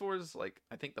 PS4 is like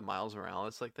I think the Miles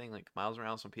Morales like thing, like Miles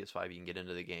Morales on PS5 you can get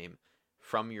into the game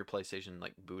from your PlayStation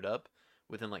like boot up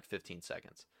within like 15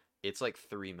 seconds. It's like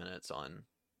 3 minutes on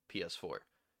PS4.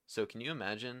 So can you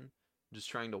imagine just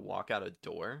trying to walk out a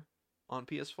door on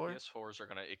PS4? PS4s are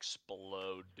gonna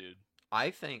explode, dude.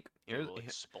 I think They will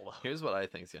explode. here's what I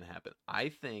think is gonna happen. I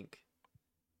think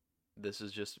this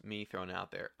is just me throwing it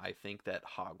out there. I think that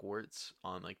Hogwarts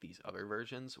on like these other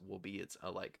versions will be it's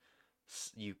a like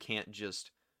you can't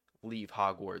just leave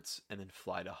Hogwarts and then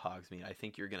fly to Hogsmeade. I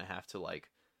think you're gonna have to like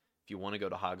if you want to go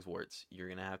to Hogwarts, you're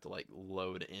gonna have to like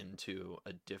load into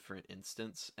a different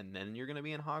instance and then you're gonna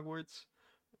be in Hogwarts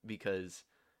because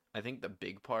I think the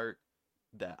big part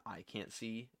that I can't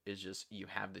see is just you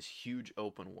have this huge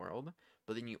open world,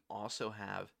 but then you also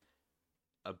have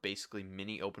a basically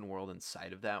mini open world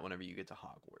inside of that whenever you get to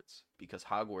Hogwarts because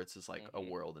Hogwarts is like a Hmm.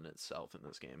 world in itself in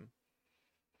this game.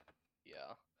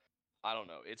 Yeah. I don't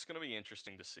know. It's gonna be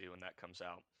interesting to see when that comes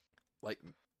out. Like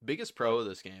biggest pro But of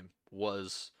this game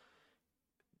was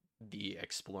the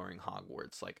exploring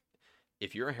Hogwarts. Like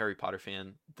if you're a Harry Potter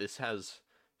fan, this has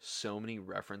so many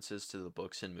references to the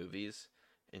books and movies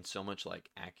and so much like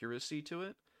accuracy to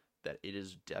it that it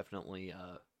is definitely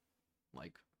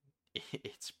like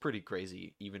it's pretty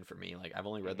crazy even for me. Like I've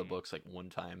only read the mhm. books like one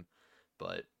time,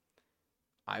 but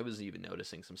I was even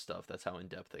noticing some stuff. That's how in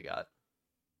depth they got.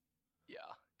 Yeah,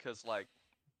 cuz like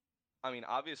I mean,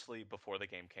 obviously before the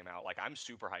game came out, like I'm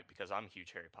super hyped because I'm a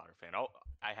huge Harry Potter fan. Oh,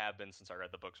 I have been since I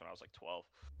read the books when I was like 12.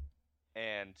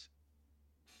 And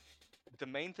the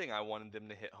main thing I wanted them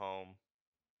to hit home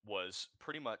was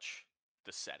pretty much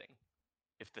the setting.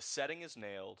 If the setting is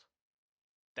nailed,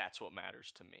 that's what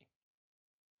matters to me.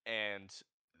 And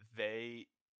they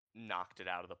knocked it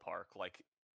out of the park. Like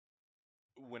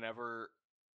whenever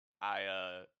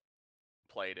I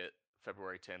played it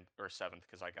February 10th or 7th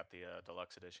because I got the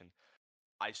deluxe edition,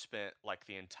 I spent like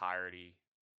the entirety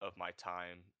of my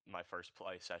time, my first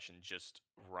play session, just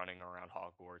running around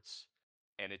Hogwarts,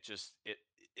 and it just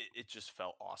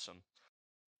felt awesome.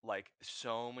 Like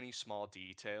so many small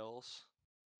details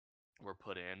were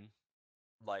put in,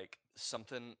 like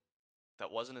something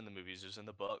that wasn't in the movies was in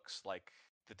the books, like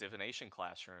the divination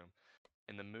classroom.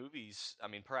 In the movies, I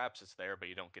mean, perhaps it's there, but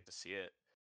you don't get to see it.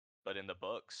 But in the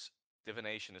books,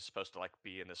 divination is supposed to like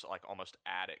be in this like almost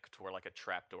attic to where like a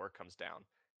trap door comes down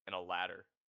and a ladder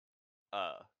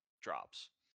uh drops.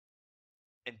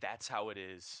 And that's how it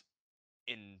is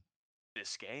in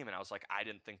this game. And I was like, I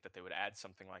didn't think that they would add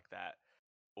something like that.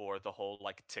 Or the whole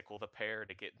like tickle the pear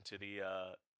to get into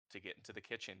the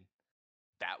kitchen.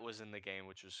 That was in the game,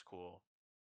 which was cool.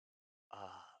 Uh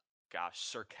gosh,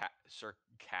 Sir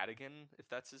Cadogan, if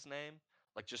that's his name.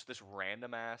 Like just this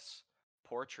random ass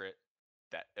portrait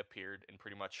that appeared in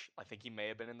pretty much I think he may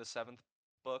have been in the seventh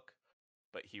book,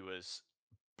 but he was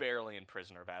barely in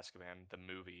Prisoner of Azkaban, the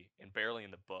movie, and barely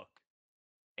in the book,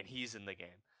 and he's in the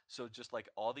game. So just like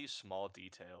all these small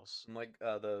details Like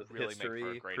the really make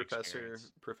for a history great professor,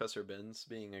 experience. Professor Binns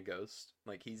being a ghost.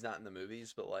 Like he's not in the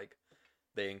movies, but like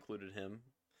they included him,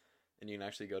 and you can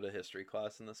actually go to history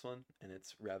class in this one, and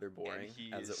it's rather And boring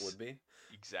he as it is would be.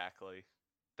 exactly.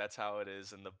 that's how it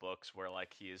is in the books where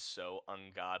like he is so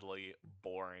ungodly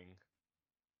boring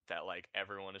that like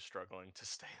everyone is struggling to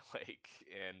stay awake.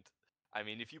 And I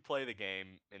mean, if you play the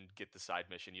game and get the side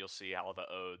mission, you'll see all the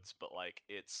odes, but like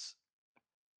it's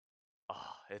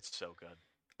so good.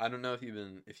 I don't know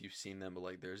if you've seen them, but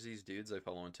like there's these dudes I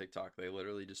follow on TikTok. They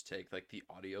literally just take like the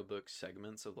audiobook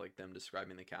segments of like them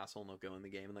describing the castle and they'll go in the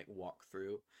game and like walk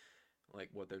through like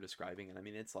what they're describing. And I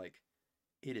mean it's like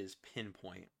it is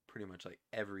pinpoint pretty much like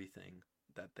everything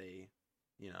that they,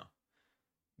 you know,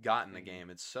 got in the Hmm. game.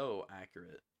 It's so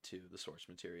accurate to the source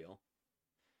material.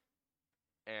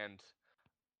 And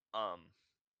um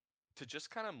to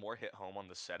just kind of more hit home on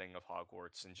the setting of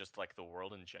Hogwarts and just like the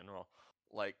world in general,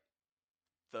 like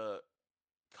the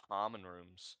common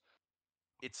rooms,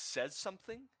 it says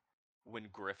something when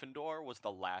Gryffindor was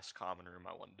the last common room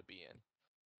I wanted to be in.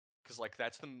 Because, like,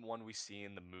 that's the one we see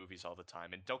in the movies all the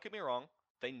time. And don't get me wrong,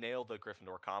 they nailed the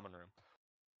Gryffindor common room.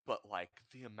 But, like,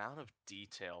 the amount of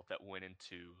detail that went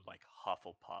into, like,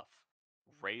 Hufflepuff,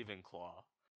 Ravenclaw,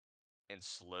 and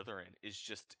Slytherin is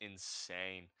just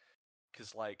insane.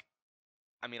 Because, like,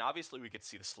 I mean, obviously we could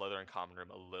see the Slytherin common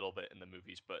room a little bit in the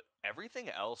movies, but everything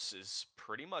else is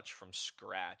pretty much from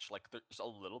scratch. Like, there's a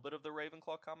little bit of the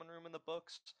Ravenclaw common room in the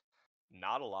books,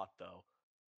 not a lot though,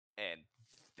 and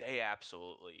they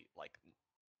absolutely like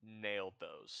nailed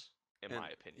those, in And my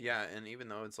opinion. yeah, and even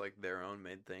though it's like their own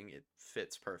made thing, it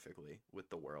fits perfectly with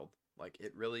the world. Like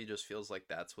it really just feels like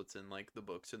that's what's in like the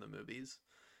books and the movies,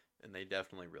 and they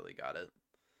definitely really got it.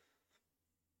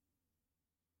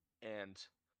 And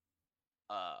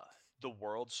uh, the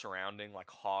world surrounding like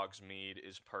Hogsmeade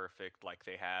is perfect. Like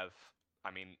they have,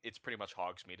 I mean, it's pretty much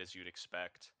Hogsmeade as you'd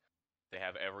expect. They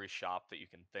have every shop that you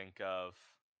can think of.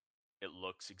 It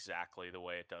looks exactly the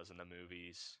way it does in the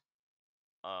movies.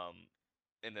 Um,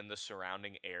 and then the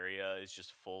surrounding area is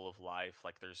just full of life.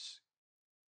 Like there's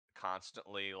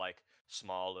constantly like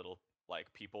small little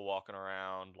like people walking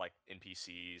around, like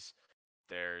NPCs.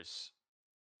 There's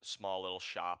small little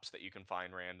shops that you can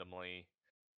find randomly.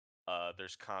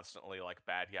 There's constantly like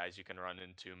bad guys you can run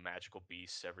into, magical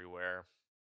beasts everywhere.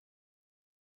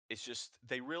 It's just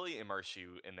they really immerse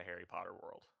you in the Harry Potter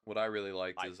world, What I really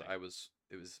liked I is think.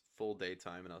 it was full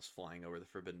daytime and I was flying over the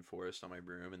Forbidden Forest on my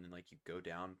broom and then like you go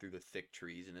down through the thick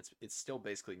trees and it's still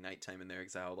basically nighttime in there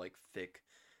because how like thick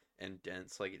and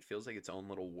dense like it feels like its own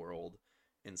little world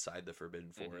inside the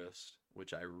Forbidden Hmm. Forest,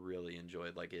 which I really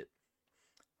enjoyed. Like it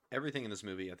everything in this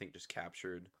movie I think just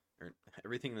captured or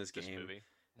everything in this This game, movie.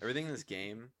 everything in this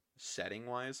game setting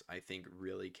wise I think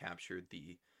really captured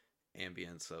the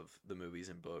ambience of the movies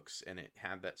and books and it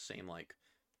had that same like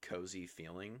cozy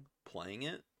feeling playing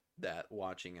it that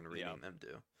watching and Yeah. reading them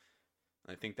do.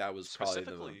 I think that was probably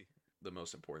Specifically, the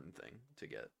most important thing to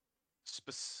get.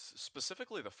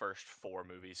 specifically the first four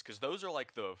movies, because those are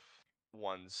like the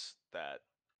ones that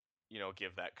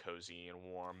give that cozy and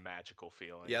warm, magical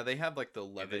Yeah, feeling, they have like the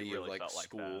and it levity of really like felt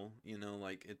like that. school, you know,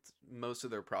 like it's most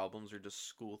of their problems are just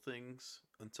school things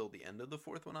until the end of the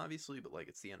fourth one obviously, but like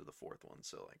it's the end of the fourth one,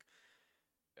 so like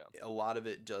Yeah. a lot of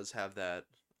it does have that.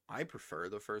 I prefer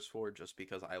the first four just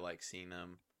because I like seeing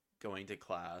them going to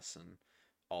class and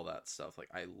all that stuff. Like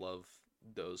I love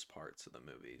those parts of the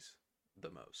movies the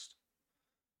most.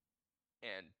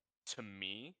 And to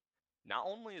me, not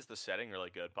only is the setting really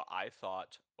good, but I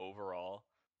thought overall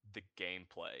the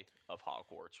gameplay of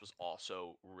Hogwarts was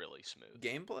also really smooth.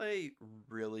 Gameplay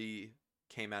really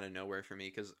came out of nowhere for me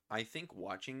because I think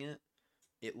watching it,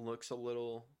 it looks a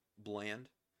little bland,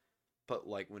 but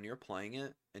like when you're playing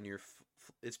it and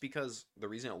it's because the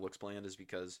reason it looks bland is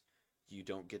because you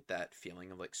don't get that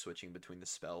feeling of like switching between the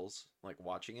spells like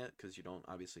watching it because you don't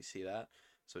obviously see that,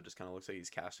 so it just kind of looks like he's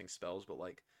casting spells, but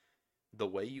like the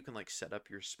way you can like set up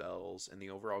your spells and the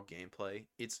overall gameplay,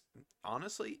 it's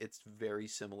honestly it's very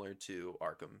similar to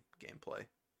Arkham gameplay.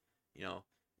 You know,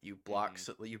 Hmm.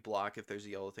 you block if there's a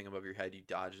yellow thing above your head, you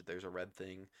dodge if there's a red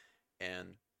thing,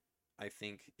 and I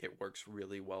think it works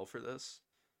really well for this.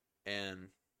 And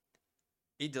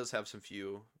it does have some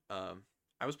few.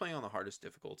 I was playing on the hardest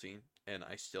difficulty, and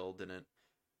I still didn't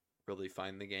really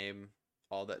find the game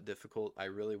all that difficult. I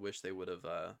really wish they would have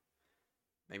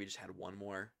maybe just had one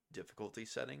more difficulty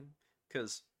setting,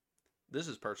 because this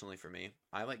is personally for me.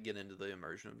 I like get into the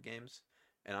immersion of games,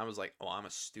 and I was like, oh, I'm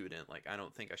a student. Like I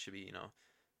don't think I should be,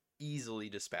 easily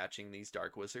dispatching these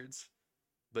dark wizards.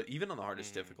 But even on the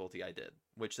hardest Hmm. difficulty, I did.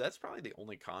 Which that's probably the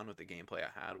only con with the gameplay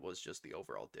I had was just the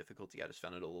overall difficulty. I just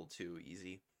found it a little too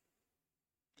easy.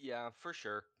 Yeah, for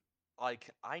sure. Like,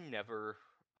 I never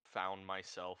found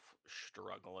myself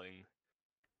struggling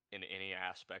in any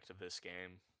aspect of this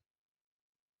game.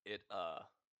 It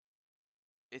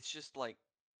it's just like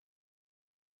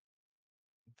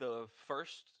the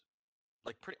first,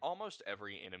 like pretty almost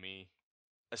every enemy,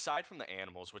 aside from the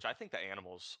animals, which I think the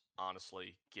animals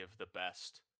honestly give the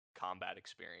best combat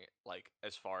experience, like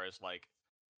as far as like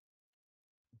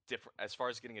different, as far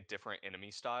as getting a different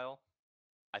enemy style,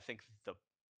 I think the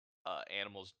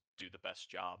animals do the best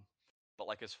job. But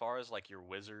like as far as like your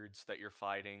wizards that you're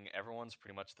fighting, everyone's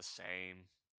pretty much the same.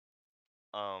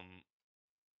 Um,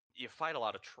 you fight a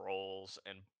lot of trolls,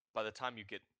 and by the time you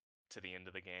get to the end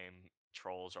of the game,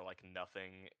 trolls are like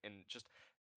nothing, and just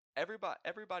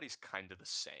everybody's kind of the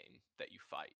same that you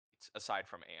fight, aside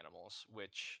from animals,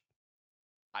 which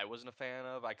I wasn't a fan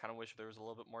of. I kind of wish there was a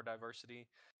little bit more diversity.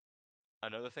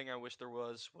 Another thing I wish there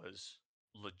was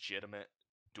legitimate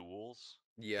duels.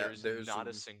 Yeah, There is not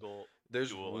a single there's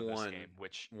duel in this game,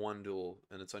 which one duel,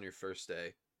 and it's on your first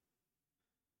day.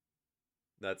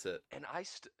 That's it. and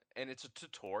and it's a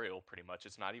tutorial pretty much.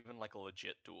 It's not even like a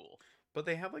legit duel. But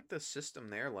they have like the system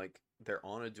there, like they're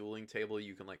on a dueling table.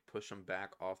 You can like push them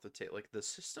back off the table. Like the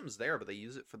system's there, but they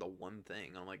use it for the one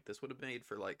thing. I'm like, this would have made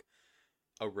for like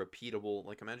a repeatable.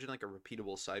 Like imagine like a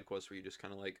repeatable side quest where you just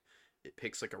kind of like it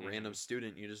picks like a random Hmm.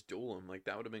 student, and you just duel them. Like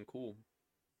that would have been cool.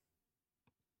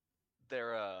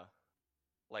 They're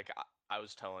like I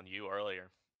was telling you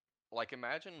earlier. Like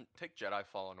imagine take Jedi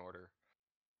Fallen Order.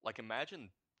 Like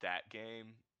imagine that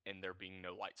game and there being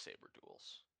no lightsaber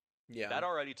duels. Yeah, That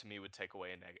already to me would take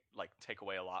away take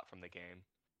away a lot from the game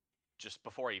just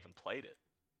before I even played it.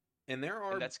 and there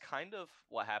And are that's kind of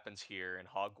what happens here in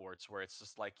Hogwarts, where it's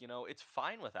just like, it's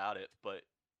fine without it, but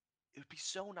it would be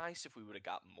so nice if we would have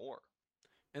got more.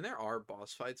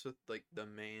 boss fights with like the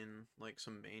main like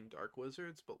some main dark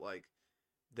wizards, but like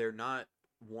they're not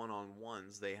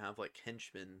one-on-ones. They have like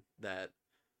henchmen that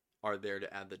are there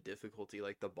to add the difficulty.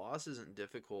 Like the boss isn't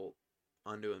difficult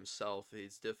unto himself.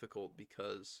 He's difficult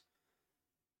because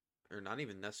or not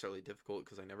even necessarily difficult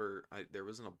because I there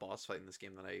wasn't a boss fight in this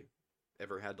game that I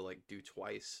ever had to like do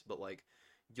twice, but like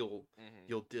you'll Hmm.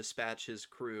 you'll dispatch his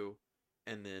crew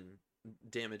and then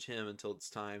damage him until it's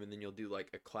time, and then you'll do like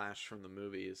a Clash from the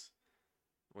movies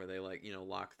where they like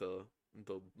lock the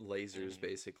lasers Hmm.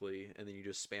 basically, and then you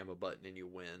just spam a button and you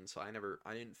win. So I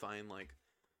didn't find like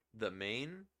the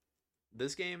main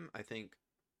this game, I think,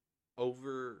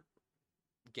 over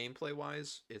gameplay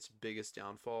wise, its biggest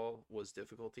downfall was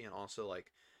difficulty, and also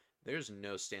like there's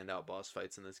no standout boss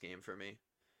fights in this game for me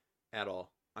at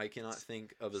all. I cannot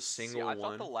think of a See, single I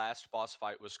thought the one. last boss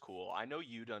fight was cool. I know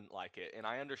you didn't like it, and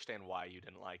I understand why you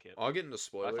didn't like it. I'll get into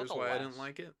But I thought spoilers the why I didn't last.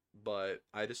 like it, but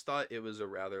I just thought it was a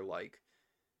rather like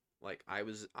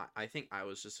I think I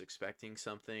was just expecting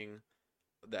something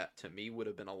that to me would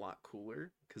have been a lot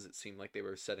cooler because it seemed like they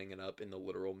were setting it up in the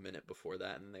literal minute before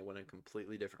that, and they went a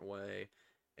completely different way.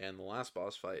 And the last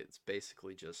boss fight, it's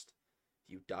basically just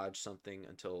you dodge something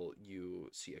until you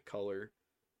see a color,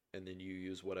 and then you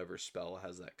use whatever spell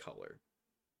has that color.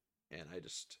 And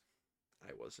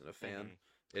I wasn't a fan. Hmm.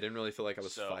 It didn't really feel like I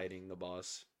was So fighting the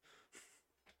boss.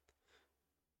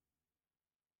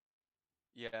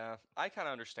 yeah, I kind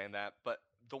of understand that. But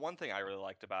the one thing I really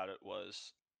liked about it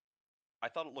was I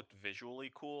thought it looked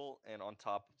visually cool, and on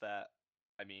top of that,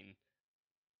 I mean,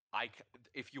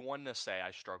 if you wanted to say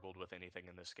I struggled with anything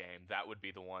in this game, that would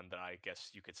be the one that I guess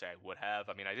you could say I would have.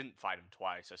 I mean, I didn't fight him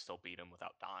twice. I still beat him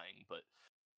without dying, but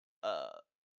uh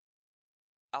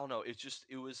I don't know,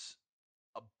 it was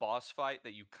a boss fight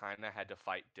that you kind of had to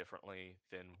fight differently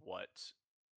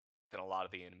than a lot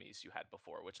of the enemies you had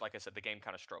before, which like I said, the game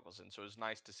kind of struggles in. So it was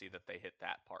nice to see that they hit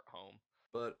that part home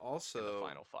But in the also,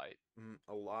 final fight.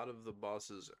 a lot of the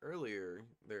bosses earlier,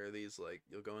 there are these like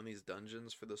you'll go in these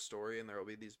dungeons for the story, and there will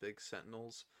be these big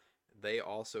sentinels. They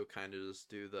also kind of just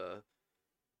do the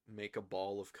make a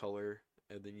ball of color,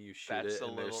 and then you shoot That's it a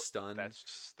and they're little stunned,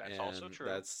 that's also and true.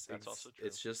 That's also true.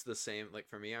 it's just the same. Like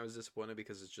for me, I was disappointed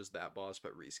because it's just that boss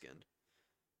but reskinned,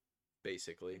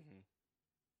 basically. Hmm.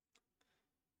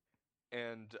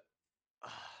 And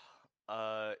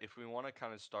if we want to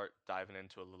kind of start diving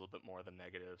into a little bit more of the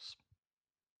negatives,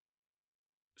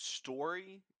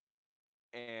 story,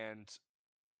 and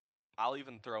I'll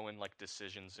even throw in like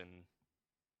decisions and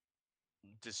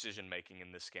decision making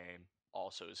in this game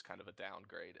also is kind of a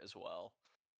downgrade as well.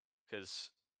 Because,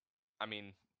 I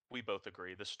mean, we both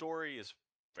agree the story is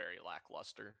very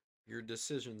lackluster. Your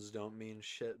decisions don't mean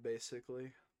shit,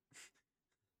 basically.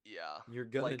 Yeah. You're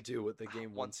gonna Like, do what the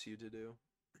game one, wants you to do.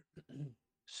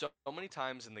 so many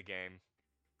times in the game,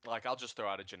 like, I'll just throw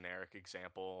out a generic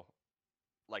example,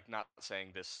 like, not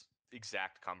saying this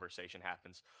exact conversation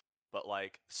happens, but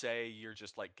like, say you're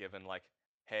just like given, like,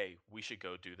 hey, we should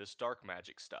go do this dark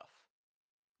magic stuff.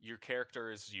 Your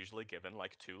character is usually given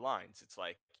like two lines. It's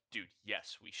like, dude,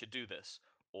 yes, we should do this.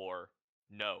 Or,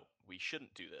 no, we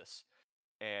shouldn't do this.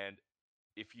 And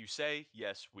if you say,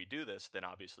 yes, we do this, then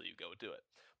obviously you go do it.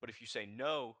 But if you say,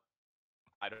 no,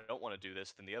 I don't want to do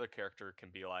this, then the other character can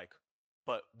be like,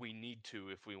 but we need to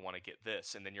if we want to get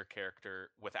this. And then your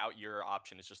character, without your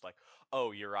option, is just like,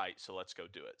 oh, you're right, so let's go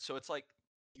do it. So it's like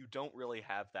you don't really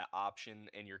have that option,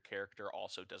 and your character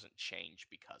also doesn't change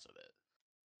because of it.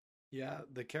 Yeah,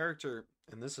 the character,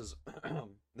 and this is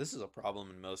this is a problem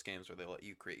in most games where they let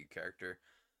you create your character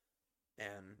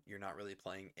and you're not really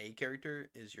playing a character,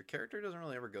 is your character doesn't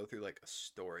really ever go through like a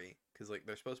story because like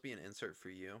there's supposed to be an insert for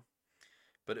you,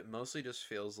 but it mostly just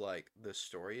feels like the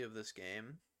story of this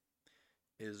game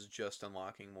is just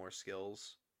unlocking more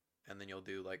skills, and then you'll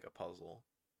do like a puzzle,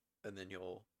 and then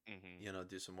you'll Hmm.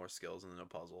 do some more skills and then a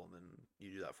puzzle, and then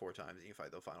you do that 4 times and you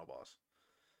fight the final boss.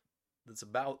 That's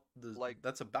about Like,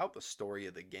 the story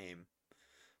of the game.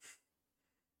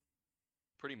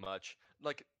 pretty much.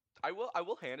 Like, I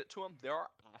will hand it to him. There are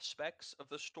aspects of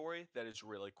the story that is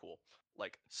really cool.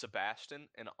 Like Sebastian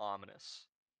and Ominous.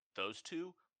 Those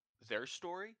two, their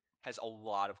story has a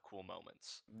lot of cool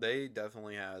moments. They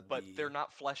definitely had But they're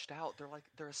not fleshed out.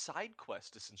 They're a side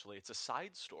quest essentially. It's a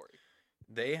side story.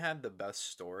 the best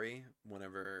story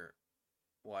whenever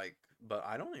like, but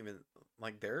I don't even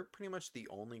like, they're pretty much the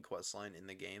only quest line in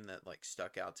the game that like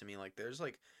stuck out to me. Like there's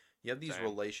like, you have these Same.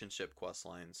 relationship quest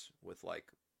lines with like,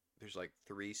 there's like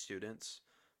 3 students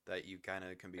that you kind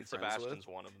of can be And friends with. Sebastian's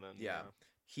one of them, Yeah. yeah.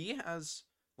 He has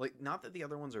like, not that the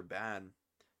other ones are bad,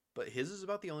 but his is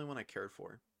about the only one I cared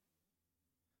for.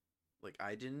 Like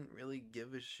I didn't really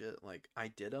give a shit. Like I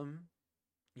did them,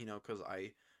 cuz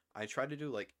I try to do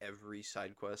like every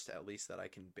side quest at least that I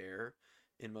can bear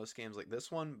in most games. Like this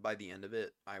one, by the end of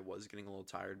it, I was getting a little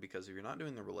tired because if you're not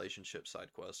doing the relationship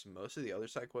side quests, most of the other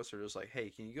side quests are just like, "Hey,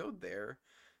 can you go there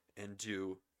and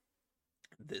do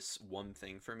this one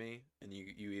thing for me?" And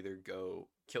you either go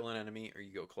kill an enemy or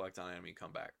you go collect on an enemy,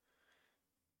 come back.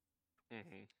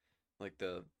 Hmm. Like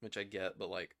which I get, but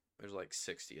like there's like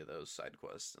 60 of those side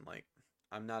quests, and like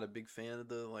I'm not a big fan of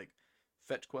the like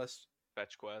fetch quest.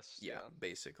 Fetch quests, Yeah, yeah.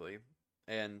 basically.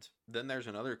 And then there's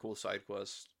another cool side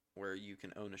quest where you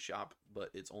can own a shop, but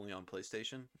it's only on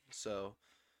PlayStation. So,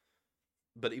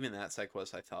 but even that side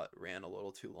quest I thought ran a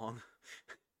little too long.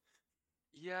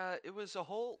 Yeah, it was a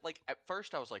whole like at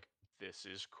first I was like, this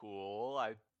is cool.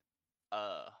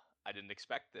 Uh I didn't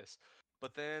expect this.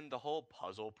 But then the whole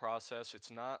puzzle process, it's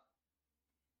not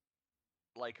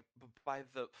like by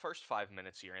the first 5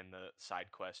 minutes you're in the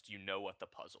side quest, you know what the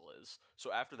puzzle is.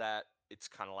 So after that, it's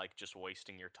kind of like just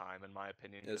wasting your time, in my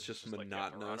opinion, It's because it's just just like you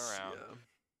have to run monotonous. around, Yeah.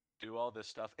 do all this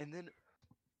stuff, and then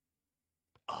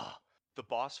uh the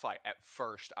boss fight. At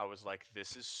first, I was like,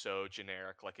 this is so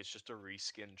generic, like it's just a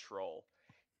reskin troll.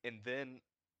 And then,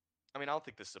 I mean, I don't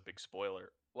think this is a big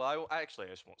spoiler. Well, I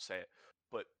just won't say it.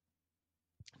 But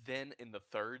then in the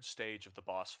third stage of the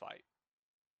boss fight,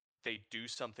 they do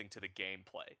something to the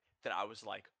gameplay that I was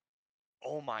like,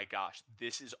 oh my gosh,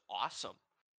 this is awesome.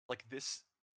 Like this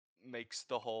makes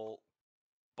the whole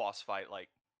boss fight like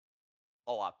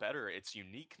a lot better. It's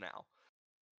unique now.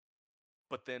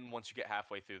 But then once you get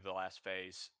halfway through the last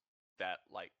phase, that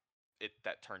like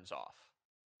that turns off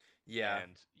Yeah.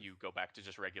 and you go back to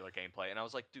just regular gameplay. And I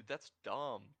was like, dude, that's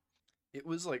dumb. It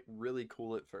was like really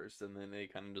cool at first, and then they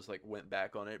kind of just like went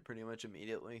back on it pretty much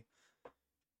immediately.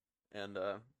 And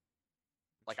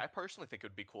Like I personally think it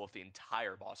would be cool if the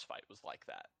entire boss fight was like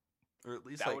that. or at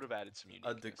least That would like have added some a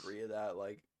uniqueness. degree of that,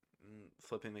 like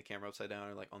flipping the camera upside down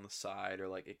or like on the side, or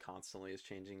like it constantly is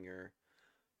changing your,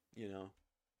 you know,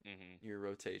 Hmm. your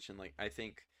rotation. Like I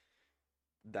think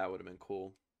that would have been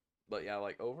cool. But yeah,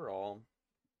 like overall,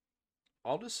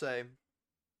 I'll just say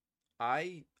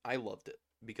I loved it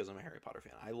because I'm a Harry Potter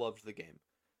fan. I loved the game.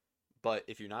 But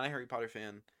if you're not a Harry Potter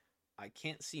fan, I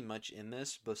can't see much in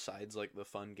this besides like the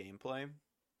fun gameplay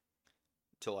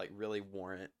to like really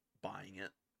warrant buying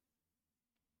it.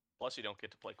 Plus, you don't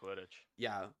get to play Quidditch.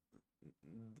 Yeah.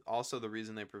 Also, the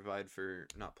reason they provide for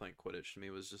not playing Quidditch to me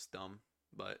was just dumb.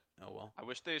 But oh well. I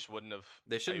wish they just wouldn't have.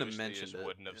 They I shouldn't have wish they mentioned just it.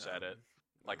 wouldn't have Yeah. said it.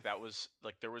 Like that was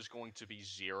like there was going to be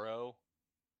zero,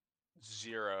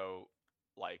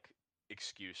 like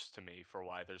excuse to me for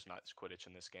why there's not Quidditch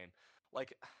in this game.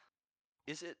 Like,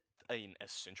 is it an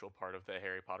essential part of the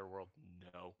Harry Potter world?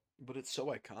 No, But it's so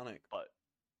iconic. but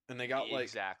And they got like,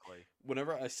 exactly.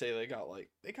 whenever I say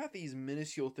they got these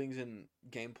minuscule things in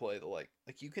gameplay that like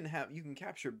you can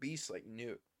capture beasts like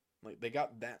Newt. Like they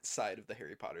got that side of the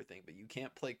Harry Potter thing, but you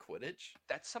can't play Quidditch.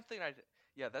 That's something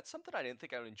yeah, that's something I didn't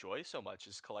think I would enjoy so much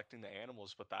is collecting the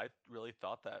animals, but I really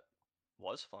thought that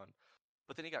was fun.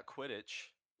 But then you got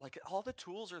Quidditch. Like all the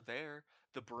tools are there.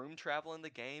 The broom travel in the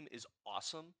game is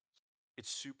awesome. It's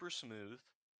super smooth,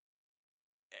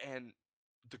 and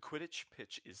the Quidditch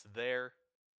pitch is there.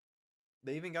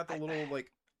 They even got the I little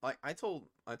like I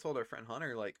told our friend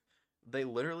Hunter like they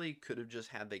literally could have just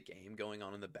had the game going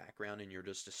on in the background and you're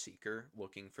just a seeker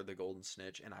looking for the golden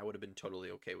snitch and I would have been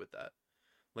totally okay with that.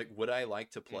 Like would I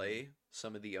like to mhm. play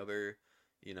some of the other,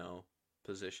 you know,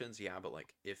 positions? Yeah, but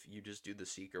like if you just do the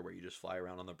seeker where you just fly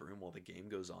around on the broom while the game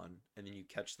goes on and then you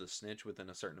catch the snitch within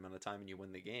a certain amount of time and you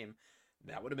win the game,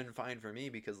 that would have been fine for me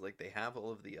because like they have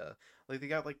all of the like they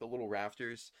got like the little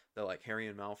rafters that like Harry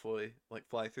and Malfoy like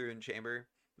fly through in Chamber.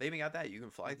 They even got that. You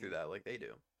can fly through Mhm. that like they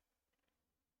do.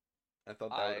 I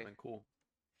thought that would have I been cool.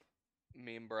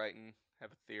 Me and Brighton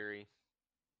have a theory,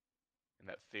 and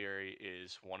that theory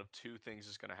is one of two things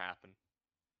is going to happen.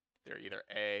 They're either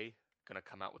A, going to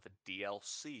come out with a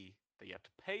DLC that you have to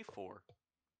pay for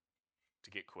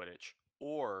to get Quidditch,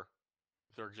 or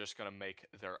they're just going to make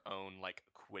their own like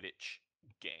Quidditch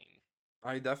game.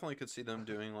 I definitely could see them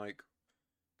doing like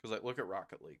because like look at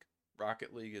Rocket League.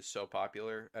 Rocket League is so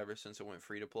popular ever since it went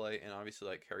free to play, and obviously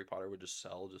like Harry Potter would just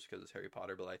sell just because it's Harry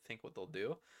Potter. But I think what they'll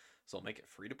do is they'll make it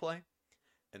free to play,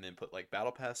 and then put like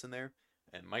Battle Pass in there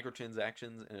and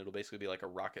microtransactions, and it'll basically be like a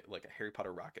rocket, like a Harry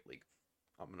Potter Rocket League.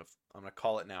 I'm gonna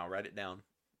call it now. Write it down.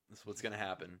 This is what's gonna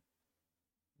happen.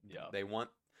 Yeah. They want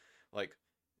like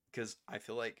because I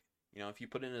feel like if you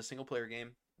put it in a single player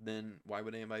game, then why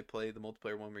would anybody play the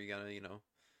multiplayer one where you gotta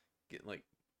get like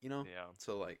Yeah.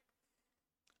 so like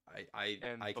I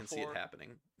And can see it before,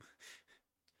 happening.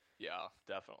 yeah,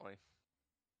 definitely.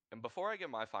 And before I get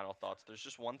my final thoughts, there's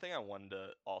just one thing I wanted to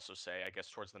also say, I guess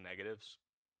towards the negatives,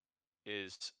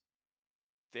 is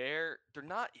they're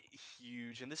not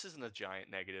huge, and this isn't a giant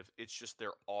negative. It's just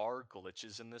there are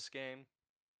glitches in this game,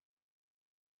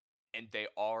 and they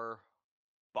are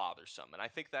bothersome. And I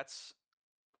think that's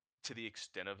to the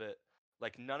extent of it.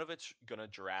 Like none of it's gonna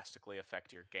drastically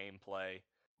affect your gameplay.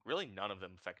 Really, none of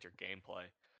them affect your gameplay.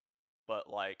 But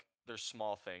like, there's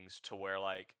small things to where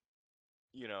like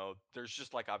there's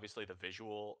just like obviously the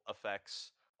visual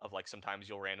effects of like sometimes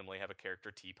you'll randomly have a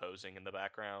character T-posing in the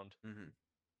background, Hmm.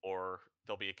 or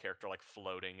there'll be a character like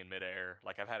floating in midair.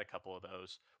 Like I've had a couple of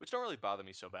those, which don't really bother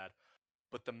me so bad.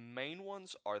 But the main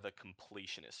ones are the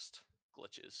completionist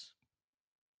glitches.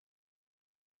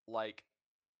 Like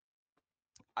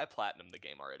I platinumed the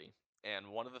game already, and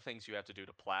one of the things you have to do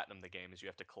to platinum the game is you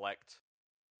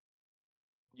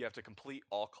have to complete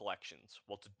all collections.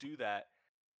 Well, to do that,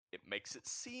 it makes it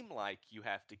seem like you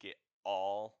have to get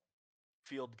all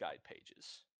field guide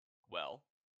pages. Well,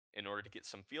 in order to get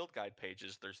some field guide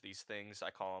pages, there's these things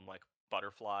I call them like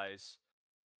butterflies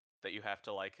that you have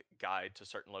to like guide to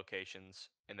certain locations,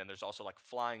 and then there's also like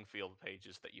flying field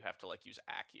pages that you have to like use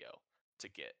Accio to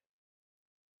get.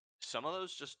 Some of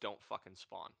those just don't fucking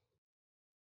spawn,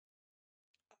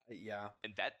 Yeah,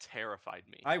 and that terrified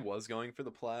me. I was going for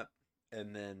the plat,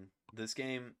 and then this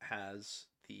game has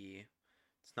the.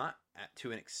 It's not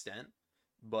to an extent,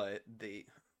 but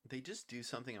they just do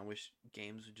something I wish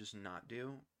games would just not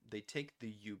do. They take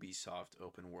the Ubisoft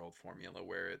open world formula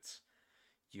where it's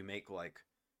you make like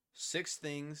six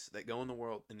things that go in the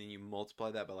world and then you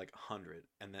multiply that by like 100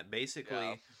 and that Yeah.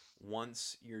 basically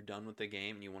once you're done with the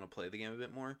game and you want to play the game a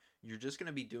bit more you're just going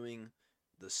to be doing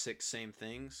the six same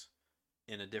things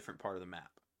in a different part of the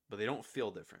map but they don't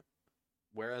feel different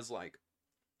whereas like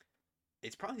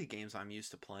it's probably the games I'm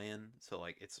used to playing so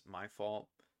like it's my fault.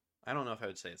 I don't know if I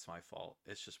would say it's my fault,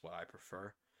 it's just what I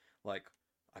prefer. Like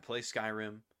I play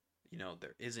Skyrim,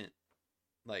 there isn't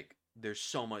like there's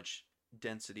so much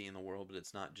density in the world, but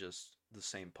it's not just the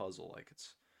same puzzle. Like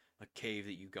it's a cave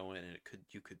that you go in and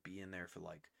you could be in there for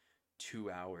like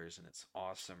 2 hours and it's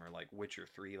awesome. Or like Witcher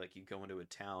 3, like you go into a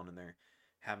town and they're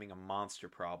having a monster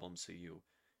problem, so you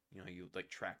like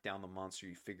track down the monster,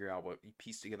 you figure out what you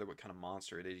piece together what kind of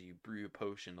monster it is, you brew a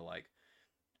potion to like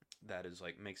that is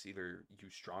like makes either you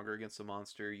stronger against the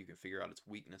monster, you can figure out its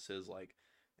weaknesses, like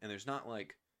and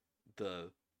the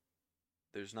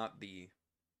there's not the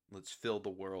let's fill the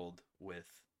world with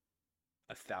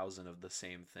 1,000 of the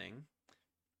same thing.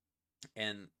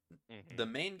 And the Hmm.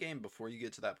 main game before you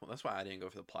get to that point, that's why I didn't go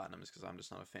for the platinum, is because I'm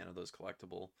just not a fan of those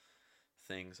collectible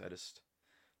things. I just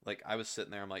like I was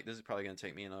sitting there, I'm like, this is probably gonna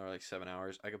take me another like 7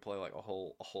 hours. I could play like a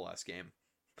whole ass game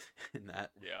in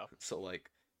that. Yeah. So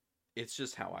like it's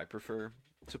just how I prefer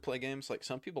to play games. Like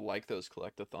some people like those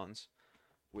collectathons,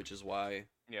 which is why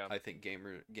Yeah. I think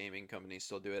gaming companies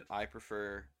still do it. I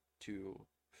prefer to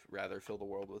rather fill the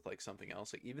world with like something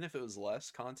else. Like even if it was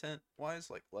less content wise,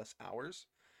 like less hours,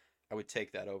 I would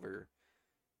take that over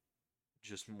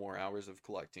just more hours of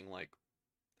collecting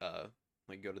uh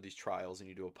like go to these trials and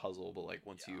you do a puzzle, but like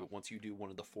Yeah. once you do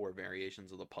one of the four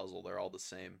variations of the puzzle, they're all the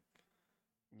same.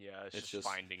 Yeah, it's It's just just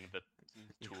finding the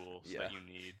tools yeah. that you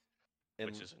need,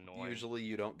 which And is annoying. usually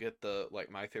you don't get the like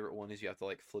my favorite one is you have to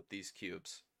like flip these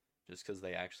cubes just because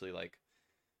they actually like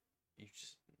you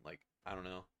just like I don't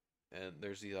know. And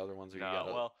there's these other ones where you No,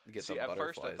 gotta well, get the see, at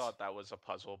first I butterflies. thought that was a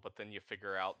puzzle, but then you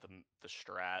figure out the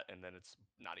strat, and then it's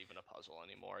not even a puzzle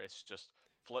anymore. It's just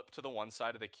flip to the one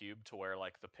side of the cube to where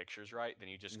like the picture's right, then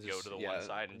you just go to Just the one yeah,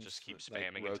 side and and just just keep like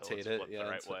spamming until rotate it's it, flipped the yeah,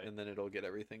 right way. and then it'll get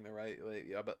everything the right way.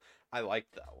 Yeah, but I like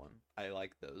that one. I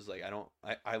like those. Like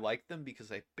I like them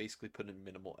because I basically put in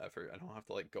minimal effort. I don't have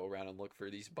to like go around and look for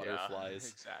these Yeah, butterflies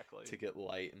exactly. to get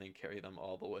light and then carry them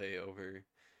all the way over.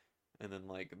 And then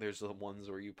like there's the ones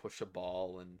where you push a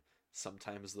ball and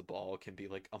sometimes the ball can be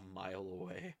like a mile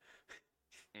away.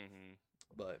 hmm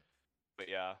But But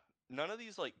yeah, none of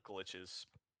these like glitches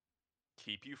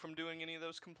keep you from doing any of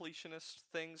those completionist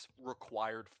things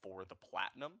required for the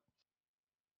platinum.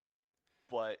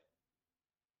 But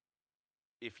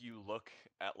if you look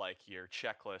at like your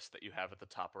checklist that you have at the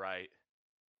top right,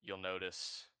 you'll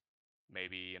notice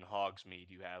maybe in Hogsmeade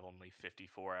you have only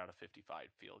 54 out of 55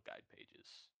 field guide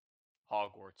pages.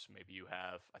 Hogwarts, maybe you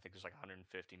have, I think there's like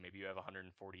 150, maybe you have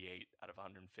 148 out of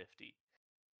 150.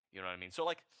 You know what I mean? So,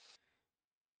 like,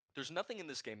 there's nothing in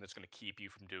this game that's going to keep you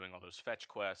from doing all those fetch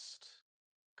quests,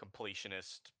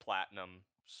 completionist, platinum,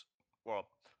 well,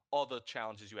 all the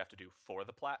challenges you have to do for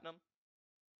the platinum.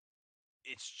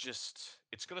 It's just,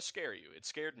 it's going to scare you. It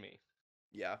scared me,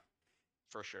 yeah.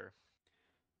 for sure.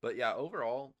 But yeah,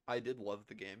 overall, I did love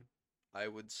the game. I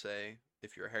would say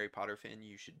if you're a Harry Potter fan,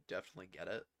 you should definitely get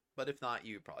it. But if not,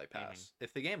 you could probably hmm pass.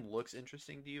 If the game looks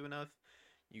interesting to you enough,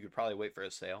 you could probably wait for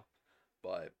a sale.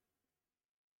 But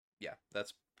yeah,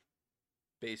 that's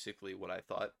basically what I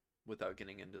thought without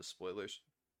getting into spoilers.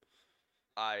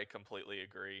 I completely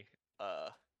agree. Uh,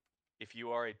 if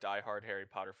you are a diehard Harry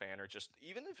Potter fan, or just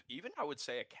even I would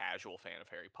say a casual fan of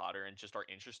Harry Potter and just are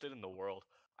interested in the world,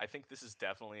 I think this is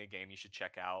definitely a game you should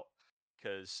check out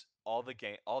because all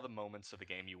the moments of the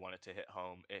game you want it to hit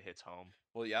home, it hits home.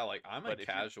 Well, yeah, like I'm a But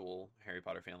if you're casual Harry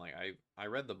Potter fan. Like I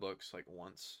read the books like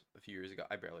once a few years ago.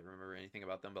 I barely remember anything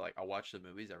about them, but like I watch the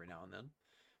movies every now and then.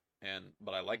 And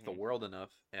but I like the Mhm. world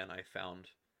enough and I found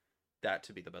that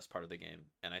to be the best part of the game.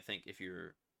 And I think if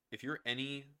you're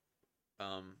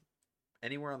um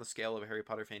anywhere on the scale of a Harry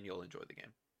Potter fan, you'll enjoy the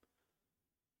game.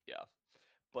 Yeah.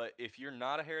 But if you're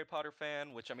not a Harry Potter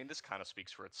fan, which I mean this kind of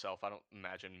speaks for itself. I don't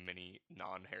imagine many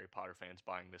non-Harry Potter fans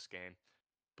buying this game.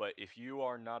 But if you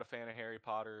are not a fan of Harry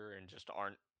Potter and just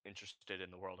aren't interested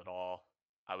in the world at all,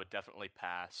 I would definitely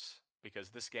pass because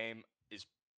this game is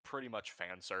pretty much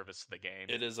fan service the game.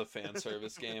 It is a fan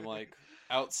service game. Like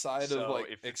outside of So like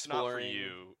if it's not for exploring,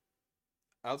 you,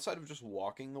 outside of just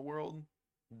walking the world,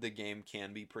 the game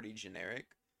can be pretty generic.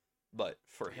 But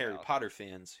for Harry yeah. Potter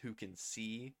fans who can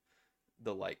see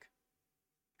the like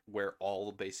where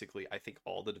all basically I think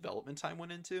all the development time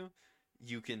went into,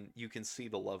 you can see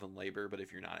the love and labor. But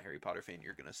if you're not a Harry Potter fan,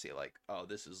 you're gonna see like, oh,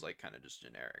 this is like kind of just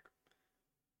generic.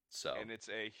 So And it's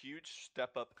a huge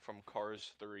step up from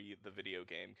Cars 3, the video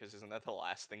game, because isn't that the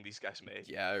last thing these guys made?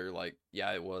 yeah, or like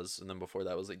yeah, it was, and then before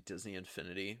that was like Disney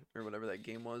Infinity or whatever that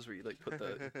game was where you like put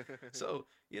the. So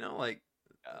you know like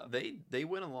Yeah. they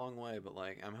went a long way, but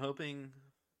like I'm hoping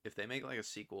if they make like a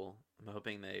sequel, I'm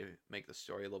hoping they make the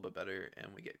story a little bit better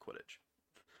and we get Quidditch.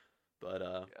 But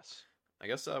Yes. I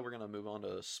guess we're gonna move on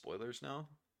to spoilers now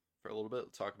for a little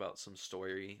bit. Talk about some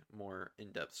story, more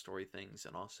in-depth story things,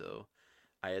 and also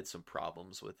I had some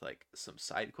problems with like some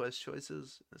side quest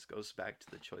choices. This goes back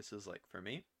to the choices like for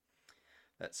me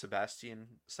that Sebastian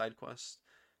side quest.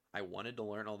 I wanted to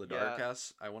learn all the dark Yeah.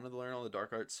 arts. I wanted to learn all the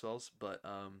dark art spells, but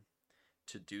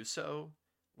to do so,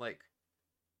 like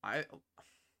I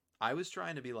I was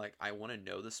trying to be like I want to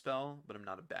know the spell, but I'm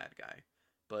not a bad guy.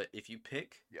 But if you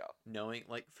pick Yeah. knowing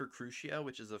like for Crucia,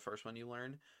 which is the first one you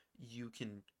learn, you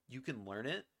can learn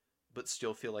it, but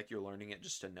still feel like you're learning it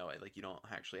just to know it. Like you don't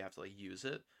actually have to like use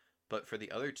it. But for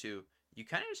the other two, you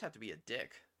kind of just have to be a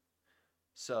dick.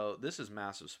 So this is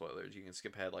massive spoilers. You can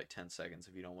skip ahead like 10 seconds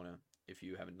if you don't want to, if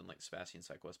you haven't done like Sebastian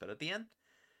side quest. But at the end,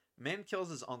 man kills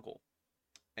his uncle,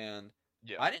 and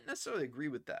Yeah. I didn't necessarily agree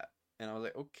with that. And I was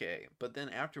like, okay. But then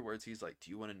afterwards, he's like,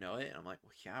 do you want to know it? And I'm like,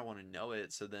 well, yeah, I want to know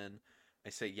it. So then I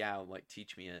say, yeah, like,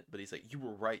 teach me it. But he's like, you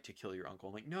were right to kill your uncle.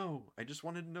 I'm like, no, I just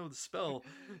wanted to know the spell.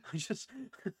 I just,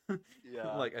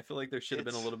 Yeah. like, I feel like there should have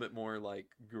been a It's little bit more, like,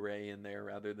 gray in there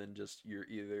rather than just you're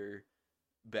either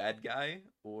bad guy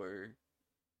or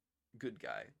good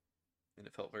guy. And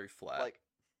it felt very flat.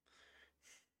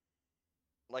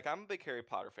 like I'm a big Harry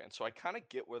Potter fan, so I kind of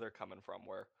get where they're coming from.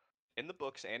 Where in the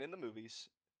books and in the movies,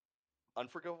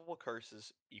 unforgivable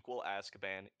curses equal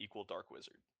Azkaban equal Dark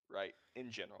Wizard, right?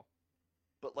 In general.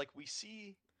 But like we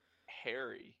see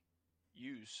Harry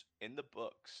use in the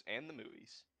books and the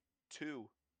movies two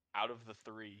out of the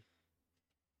three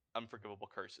unforgivable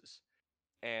curses.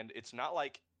 And it's not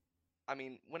like, I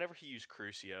mean, whenever he used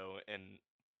Crucio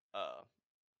uh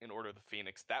in Order of the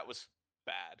Phoenix, that was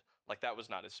bad. Like that was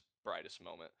not his brightest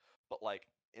moment. But like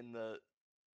in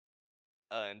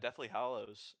Deathly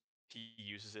Hallows, he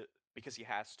uses it because he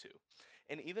has to.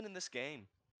 And even in this game,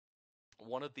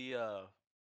 one of the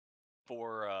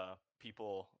four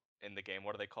people in the game,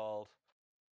 what are they called?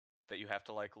 That you have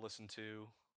to like listen to.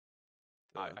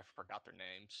 The I forgot their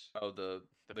names. oh The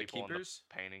the people in the keepers,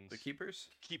 the paintings. keepers.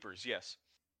 Keepers, yes.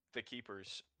 The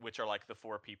keepers, which are like the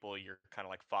four people you're kind of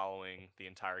like following the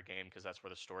entire game because that's where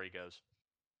the story goes.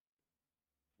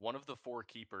 One of the four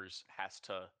keepers has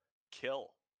to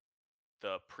kill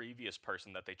the previous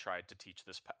person that they tried to teach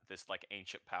this like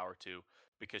ancient power to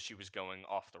because she was going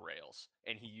off the rails,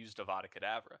 and he used Avada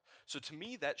Kedavra. So to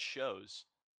me, that shows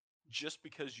just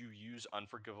because you use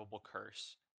Unforgivable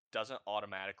Curse doesn't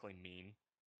automatically mean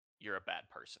you're a bad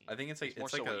person. I think it's It's more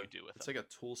so what you do with them. like a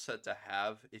tool set to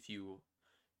have if you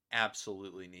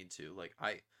absolutely need to.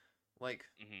 Like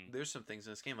Hmm. there's some things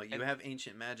in this game like you And have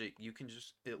ancient magic, you can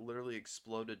just it literally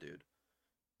explode a dude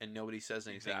and nobody says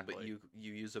anything, but exactly.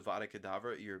 you use Avada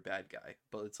Kedavra, you're a bad guy.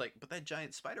 But it's like, but that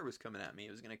giant spider was coming at me,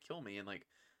 it was gonna kill me, and like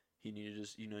he needed to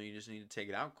just you just need to take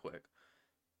it out quick.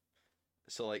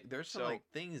 So like there's some So like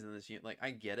things in this like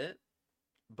I get it,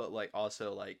 but like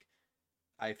also like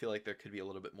I feel like there could be a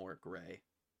little bit more gray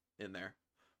in there.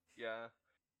 yeah,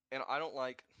 and I don't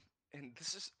like,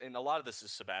 and a lot of this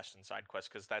is Sebastian side quest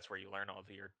because that's where you learn all of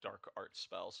your dark art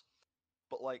spells.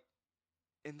 But like,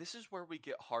 and this is where we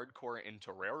get hardcore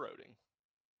into railroading,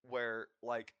 where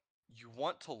like you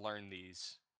want to learn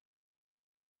these,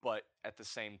 but at the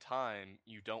same time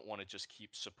you don't want to just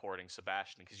keep supporting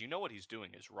Sebastian because you know what he's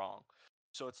doing is wrong.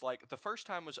 So it's like the first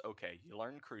time was okay, you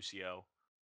learn Crucio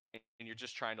and you're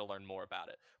just trying to learn more about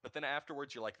it. But then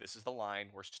afterwards you're like, this is the line,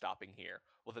 we're stopping here.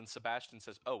 Well then Sebastian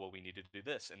says, oh well, we need to do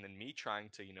this, and then me trying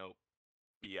to,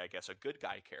 be, I guess, a good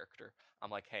guy character. I'm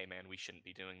like, hey man, we shouldn't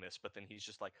be doing this. But then he's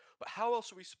just like, but how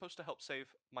else are we supposed to help save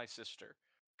my sister?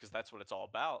 Because that's what it's all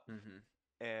about. Mm-hmm.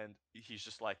 And he's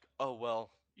just like, oh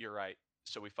well, you're right.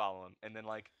 So we follow him. And then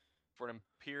like for an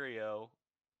Imperio,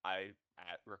 I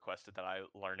requested that I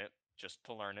learn it just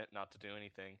to learn it, not to do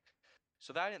anything.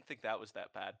 So that I didn't think that was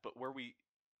that bad. But where we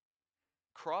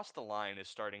cross the line is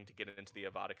starting to get into the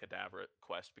Avada Kedavra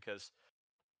quest because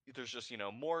there's just,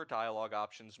 more dialogue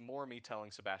options, more me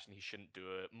telling Sebastian he shouldn't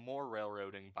do it, more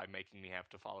railroading by making me have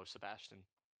to follow Sebastian.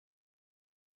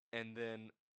 And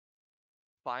then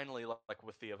finally, like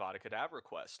with the Avada Kedavra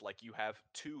quest, like you have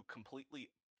two completely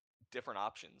different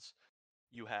options.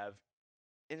 You have,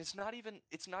 and it's not even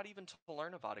to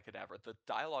learn Avada Kedavra. The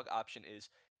dialogue option is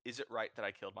it right that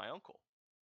I killed my uncle?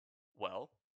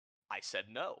 Well, I said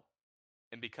no.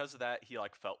 And because of that, he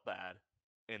like felt bad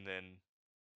and then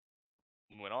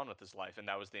went on with his life, and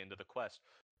that was the end of the quest.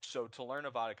 So to learn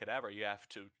Avada Kedavra, you have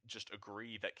to just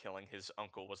agree that killing his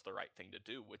uncle was the right thing to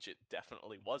do, which it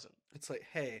definitely wasn't. It's like,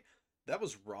 hey, that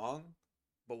was wrong,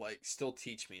 but like still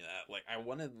teach me that. Like I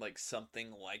wanted like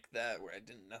something like that where I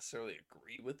didn't necessarily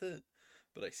agree with it,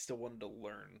 but I still wanted to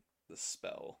learn the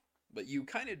spell. But you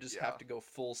kind of just have Yeah, to go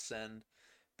full send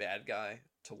bad guy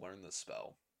to learn the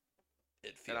spell.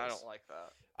 It and I don't feels. like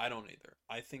that. I don't either.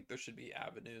 I think there should be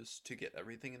avenues to get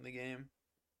everything in the game,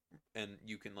 and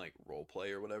you can like role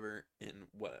play or whatever in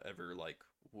whatever like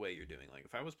way you're doing. Like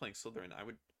if I was playing Slytherin, I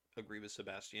would agree with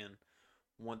Sebastian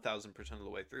 1000% of the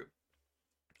way through,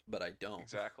 but I don't.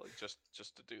 Exactly, just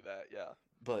to do that. Yeah,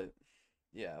 But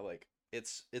yeah, like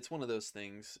it's one of those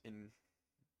things, and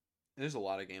there's a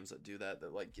lot of games that do that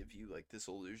that like give you like this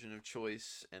illusion of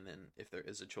choice, and then if there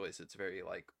is a choice, it's very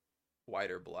like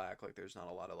white or black. Like there's not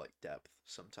a lot of like depth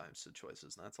sometimes to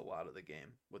choices, and that's a lot of the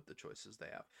game with the choices they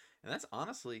have. And that's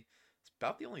honestly it's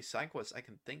about the only side quest I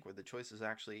can think where the choices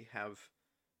actually have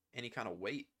any kind of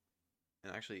weight.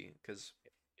 And actually, because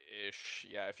ish.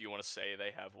 Yeah, if you want to say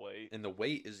they have weight. and the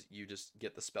weight is you just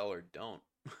get the spell or don't.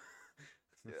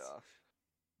 Yeah.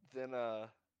 Then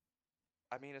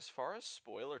I mean, as far as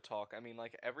spoiler talk, I mean,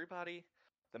 like everybody,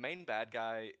 the main bad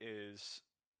guy is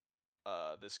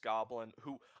this goblin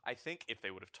who I think if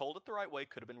they would have told it the right way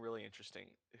could have been really interesting.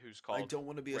 Who's I called don't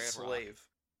want to be a Ranrock. slave.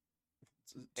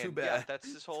 It's too And yeah, bad.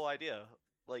 that's his whole idea.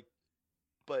 Like,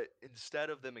 but instead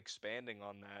of them expanding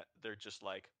on that, they're just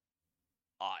like,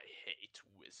 I hate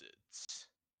wizards.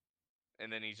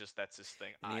 And then that's his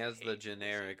thing. And he I has the hate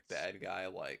generic wizards. bad guy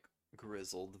like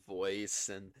grizzled voice,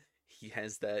 and he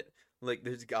has that, like,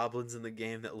 there's goblins in the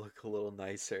game that look a little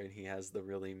nicer, and he has the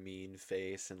really mean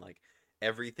face, and like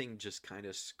everything just kind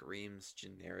of screams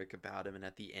generic about him. And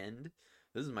at the end,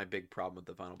 this is my big problem with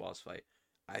the final boss fight.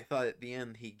 I thought at the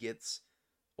end he gets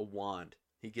a wand.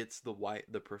 He gets the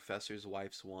professor's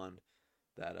wife's wand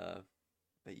that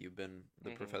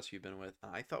the Hmm. professor you've been with.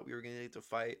 I thought we were gonna get to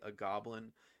fight a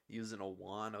goblin using a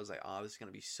wand. I was like, oh, this is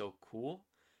gonna be so cool.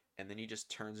 And then he just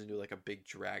turns into like a big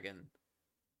dragon,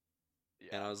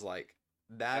 and Yeah. I was like,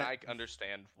 And that I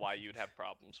understand why you'd have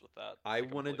problems with that. I I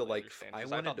wanted to completely like understand I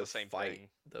because I wanted thought to the same fight thing.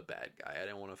 the bad guy. I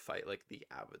didn't want to fight like the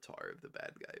avatar of the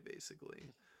bad guy,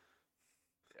 basically.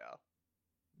 Yeah.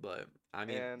 But I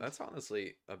mean, And that's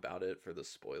honestly about it for the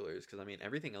spoilers. Because I mean,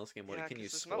 everything else game, what yeah, can you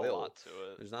because there's not a spoil? lot to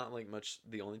it. There's not like much.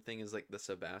 The only thing is like the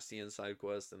Sebastian side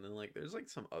quest, and then like there's like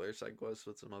some other side quests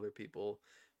with some other people,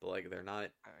 but like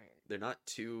I they're not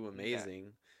too nah,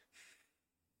 amazing.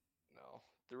 no.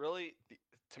 The really,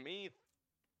 to me,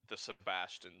 the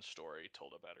Sebastian story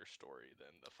told a better story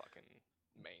than the fucking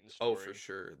main Oh, for story.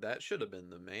 sure, that should have been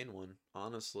the main one.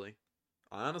 Honestly,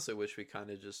 I honestly wish we kind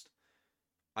of just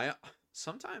I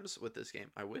sometimes with this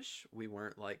game, I wish we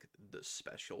weren't like the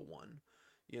special one,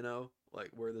 like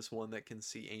we're this one that can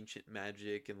see ancient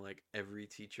magic and like every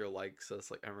teacher likes us.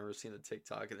 Like I remember seeing a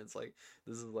TikTok and it's like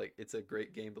this is like it's a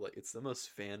great game, but like it's the most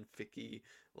fanficky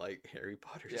like Harry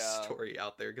Potter Yeah. story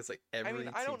out there because like I mean,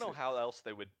 every I don't know teacher. how else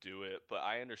they would do it, but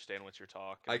I understand what you're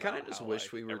talking I kind about. of just How wish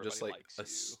like we were just everybody like likes a you.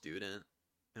 student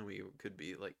and we could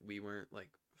be like we weren't like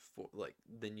for like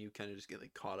then you kind of just get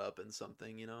like caught up in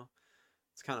something.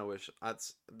 It's kind of wish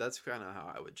that's kind of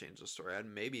how I would change the story. I'd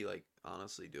maybe like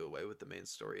honestly do away with the main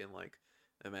story and like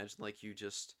imagine like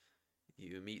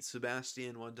you meet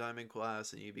Sebastian one time in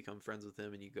class and you become friends with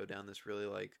him and you go down this really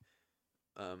like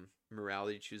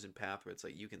morality choosing path where it's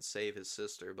like you can save his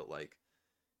sister, but like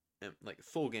and like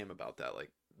full game about that.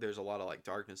 Like there's a lot of like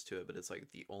darkness to it, but it's like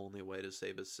the only way to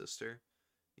save his sister.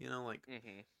 Like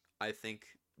Hmm. I think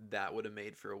that would have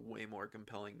made for a way more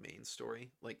compelling main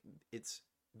story. Like it's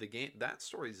the game that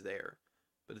story's there,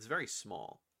 but it's very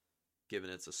small given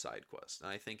it's a side quest.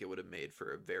 And I think it would have made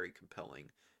for a very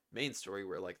compelling main story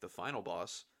where like the final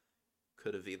boss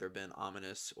could have either been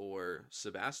Ominous or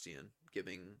Sebastian,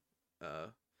 giving uh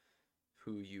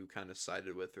who you kind of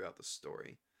sided with throughout the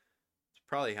story. It's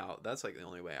probably how that's like the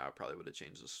only way I probably would have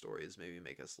changed the story is maybe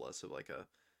make us less of like a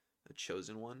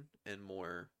chosen one and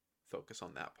more focus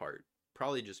on that part.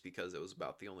 Probably just because it was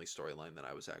about the only storyline that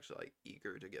I was actually like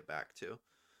eager to get back to.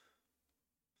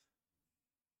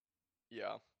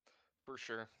 Yeah, for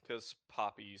sure. Because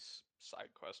Poppy's side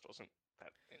quest wasn't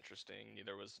that interesting.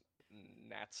 Neither was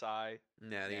Natsai,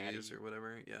 Natties Natty, or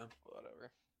whatever, yeah.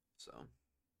 whatever. So,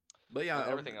 but yeah, And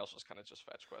everything else was kind of just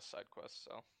fetch quest, side quest.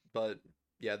 So but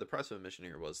yeah, the price of admission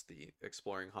here was the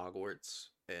exploring Hogwarts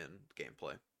and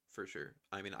gameplay for sure.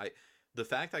 I mean, the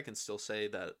fact I can still say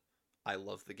that I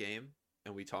love the game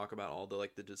and we talk about all the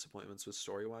like the disappointments with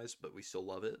story wise, but we still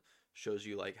love it shows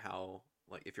you like how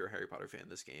like if you're a Harry Potter fan,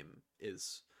 this game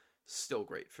is still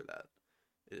great for that.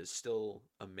 It is still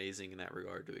amazing in that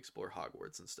regard to explore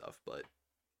Hogwarts and stuff, but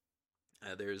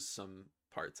there's some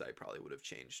parts I probably would have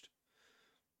changed.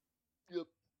 yep,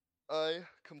 I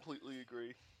completely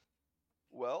agree.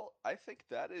 Well, I think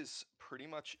that is pretty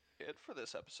much it for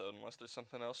this episode, unless there's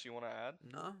something else you want to add.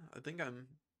 No, I think I'm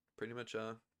pretty much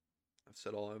I've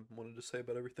said all I wanted to say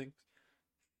about everything.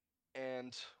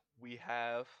 And we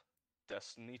have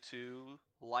Destiny 2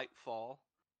 Lightfall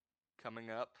coming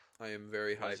up. I am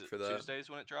very When is hyped it? for that. Tuesdays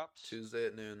when it drops. Tuesday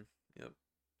at noon. Yep.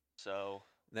 So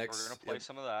we're gonna Next play yep.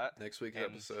 some of that, Next week's and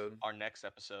episode. our next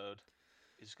episode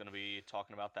is gonna be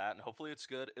talking about that, and hopefully it's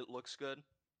good. It looks good.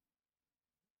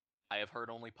 I have heard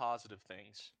only positive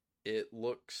things. It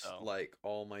looks So like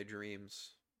all my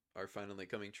dreams are finally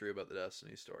coming true about the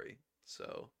Destiny story.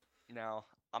 So now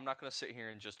I'm not gonna sit here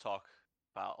and just talk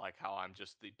about like how I'm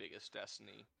just the biggest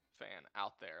Destiny fan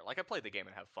out there. Like I play the game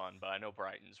and have fun, but I know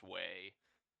Brighton's way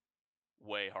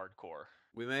hardcore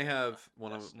we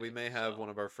Destiny. may have So one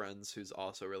of our friends who's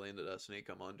also really into Destiny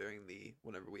come on during the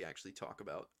whenever we actually talk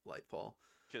about Lightfall.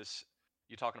 because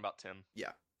you're talking about Tim,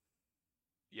 Yeah.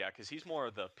 yeah, because he's more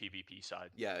of the PvP side.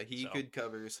 Yeah, he So could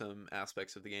cover some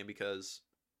aspects of the game because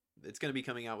it's going to be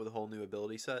coming out with a whole new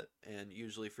ability set, and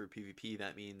usually for PvP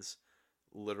that means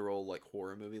literal like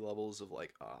horror movie levels of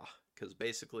like because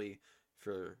basically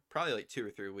for probably like 2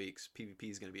 or 3 weeks PvP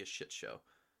is going to be a shit show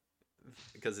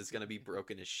because it's going to be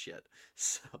broken as shit.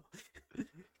 So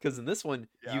because in this one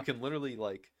you yeah, can literally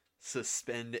like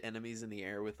suspend enemies in the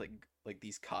air with like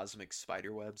these cosmic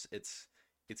spider webs. It's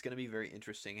going to be very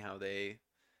interesting how they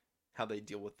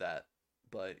deal with that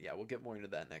But yeah, we'll get more into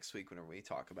that next week whenever we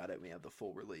talk about it. We have the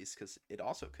full release because it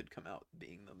also could come out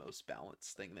being the most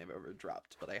balanced thing they've ever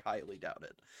dropped, but I highly doubt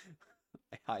it.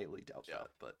 I highly doubt Yeah. that.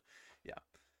 But yeah.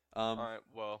 All Um, right.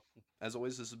 Well, as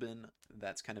always, this has been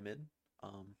That's Kind of Mid.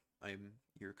 I'm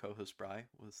your co-host Bry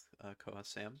with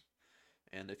co-host Sam,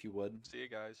 and if you would, see you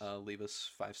guys. leave us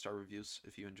 5-star reviews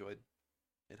if you enjoyed.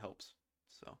 It helps.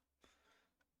 So,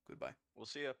 goodbye. We'll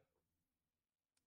see you.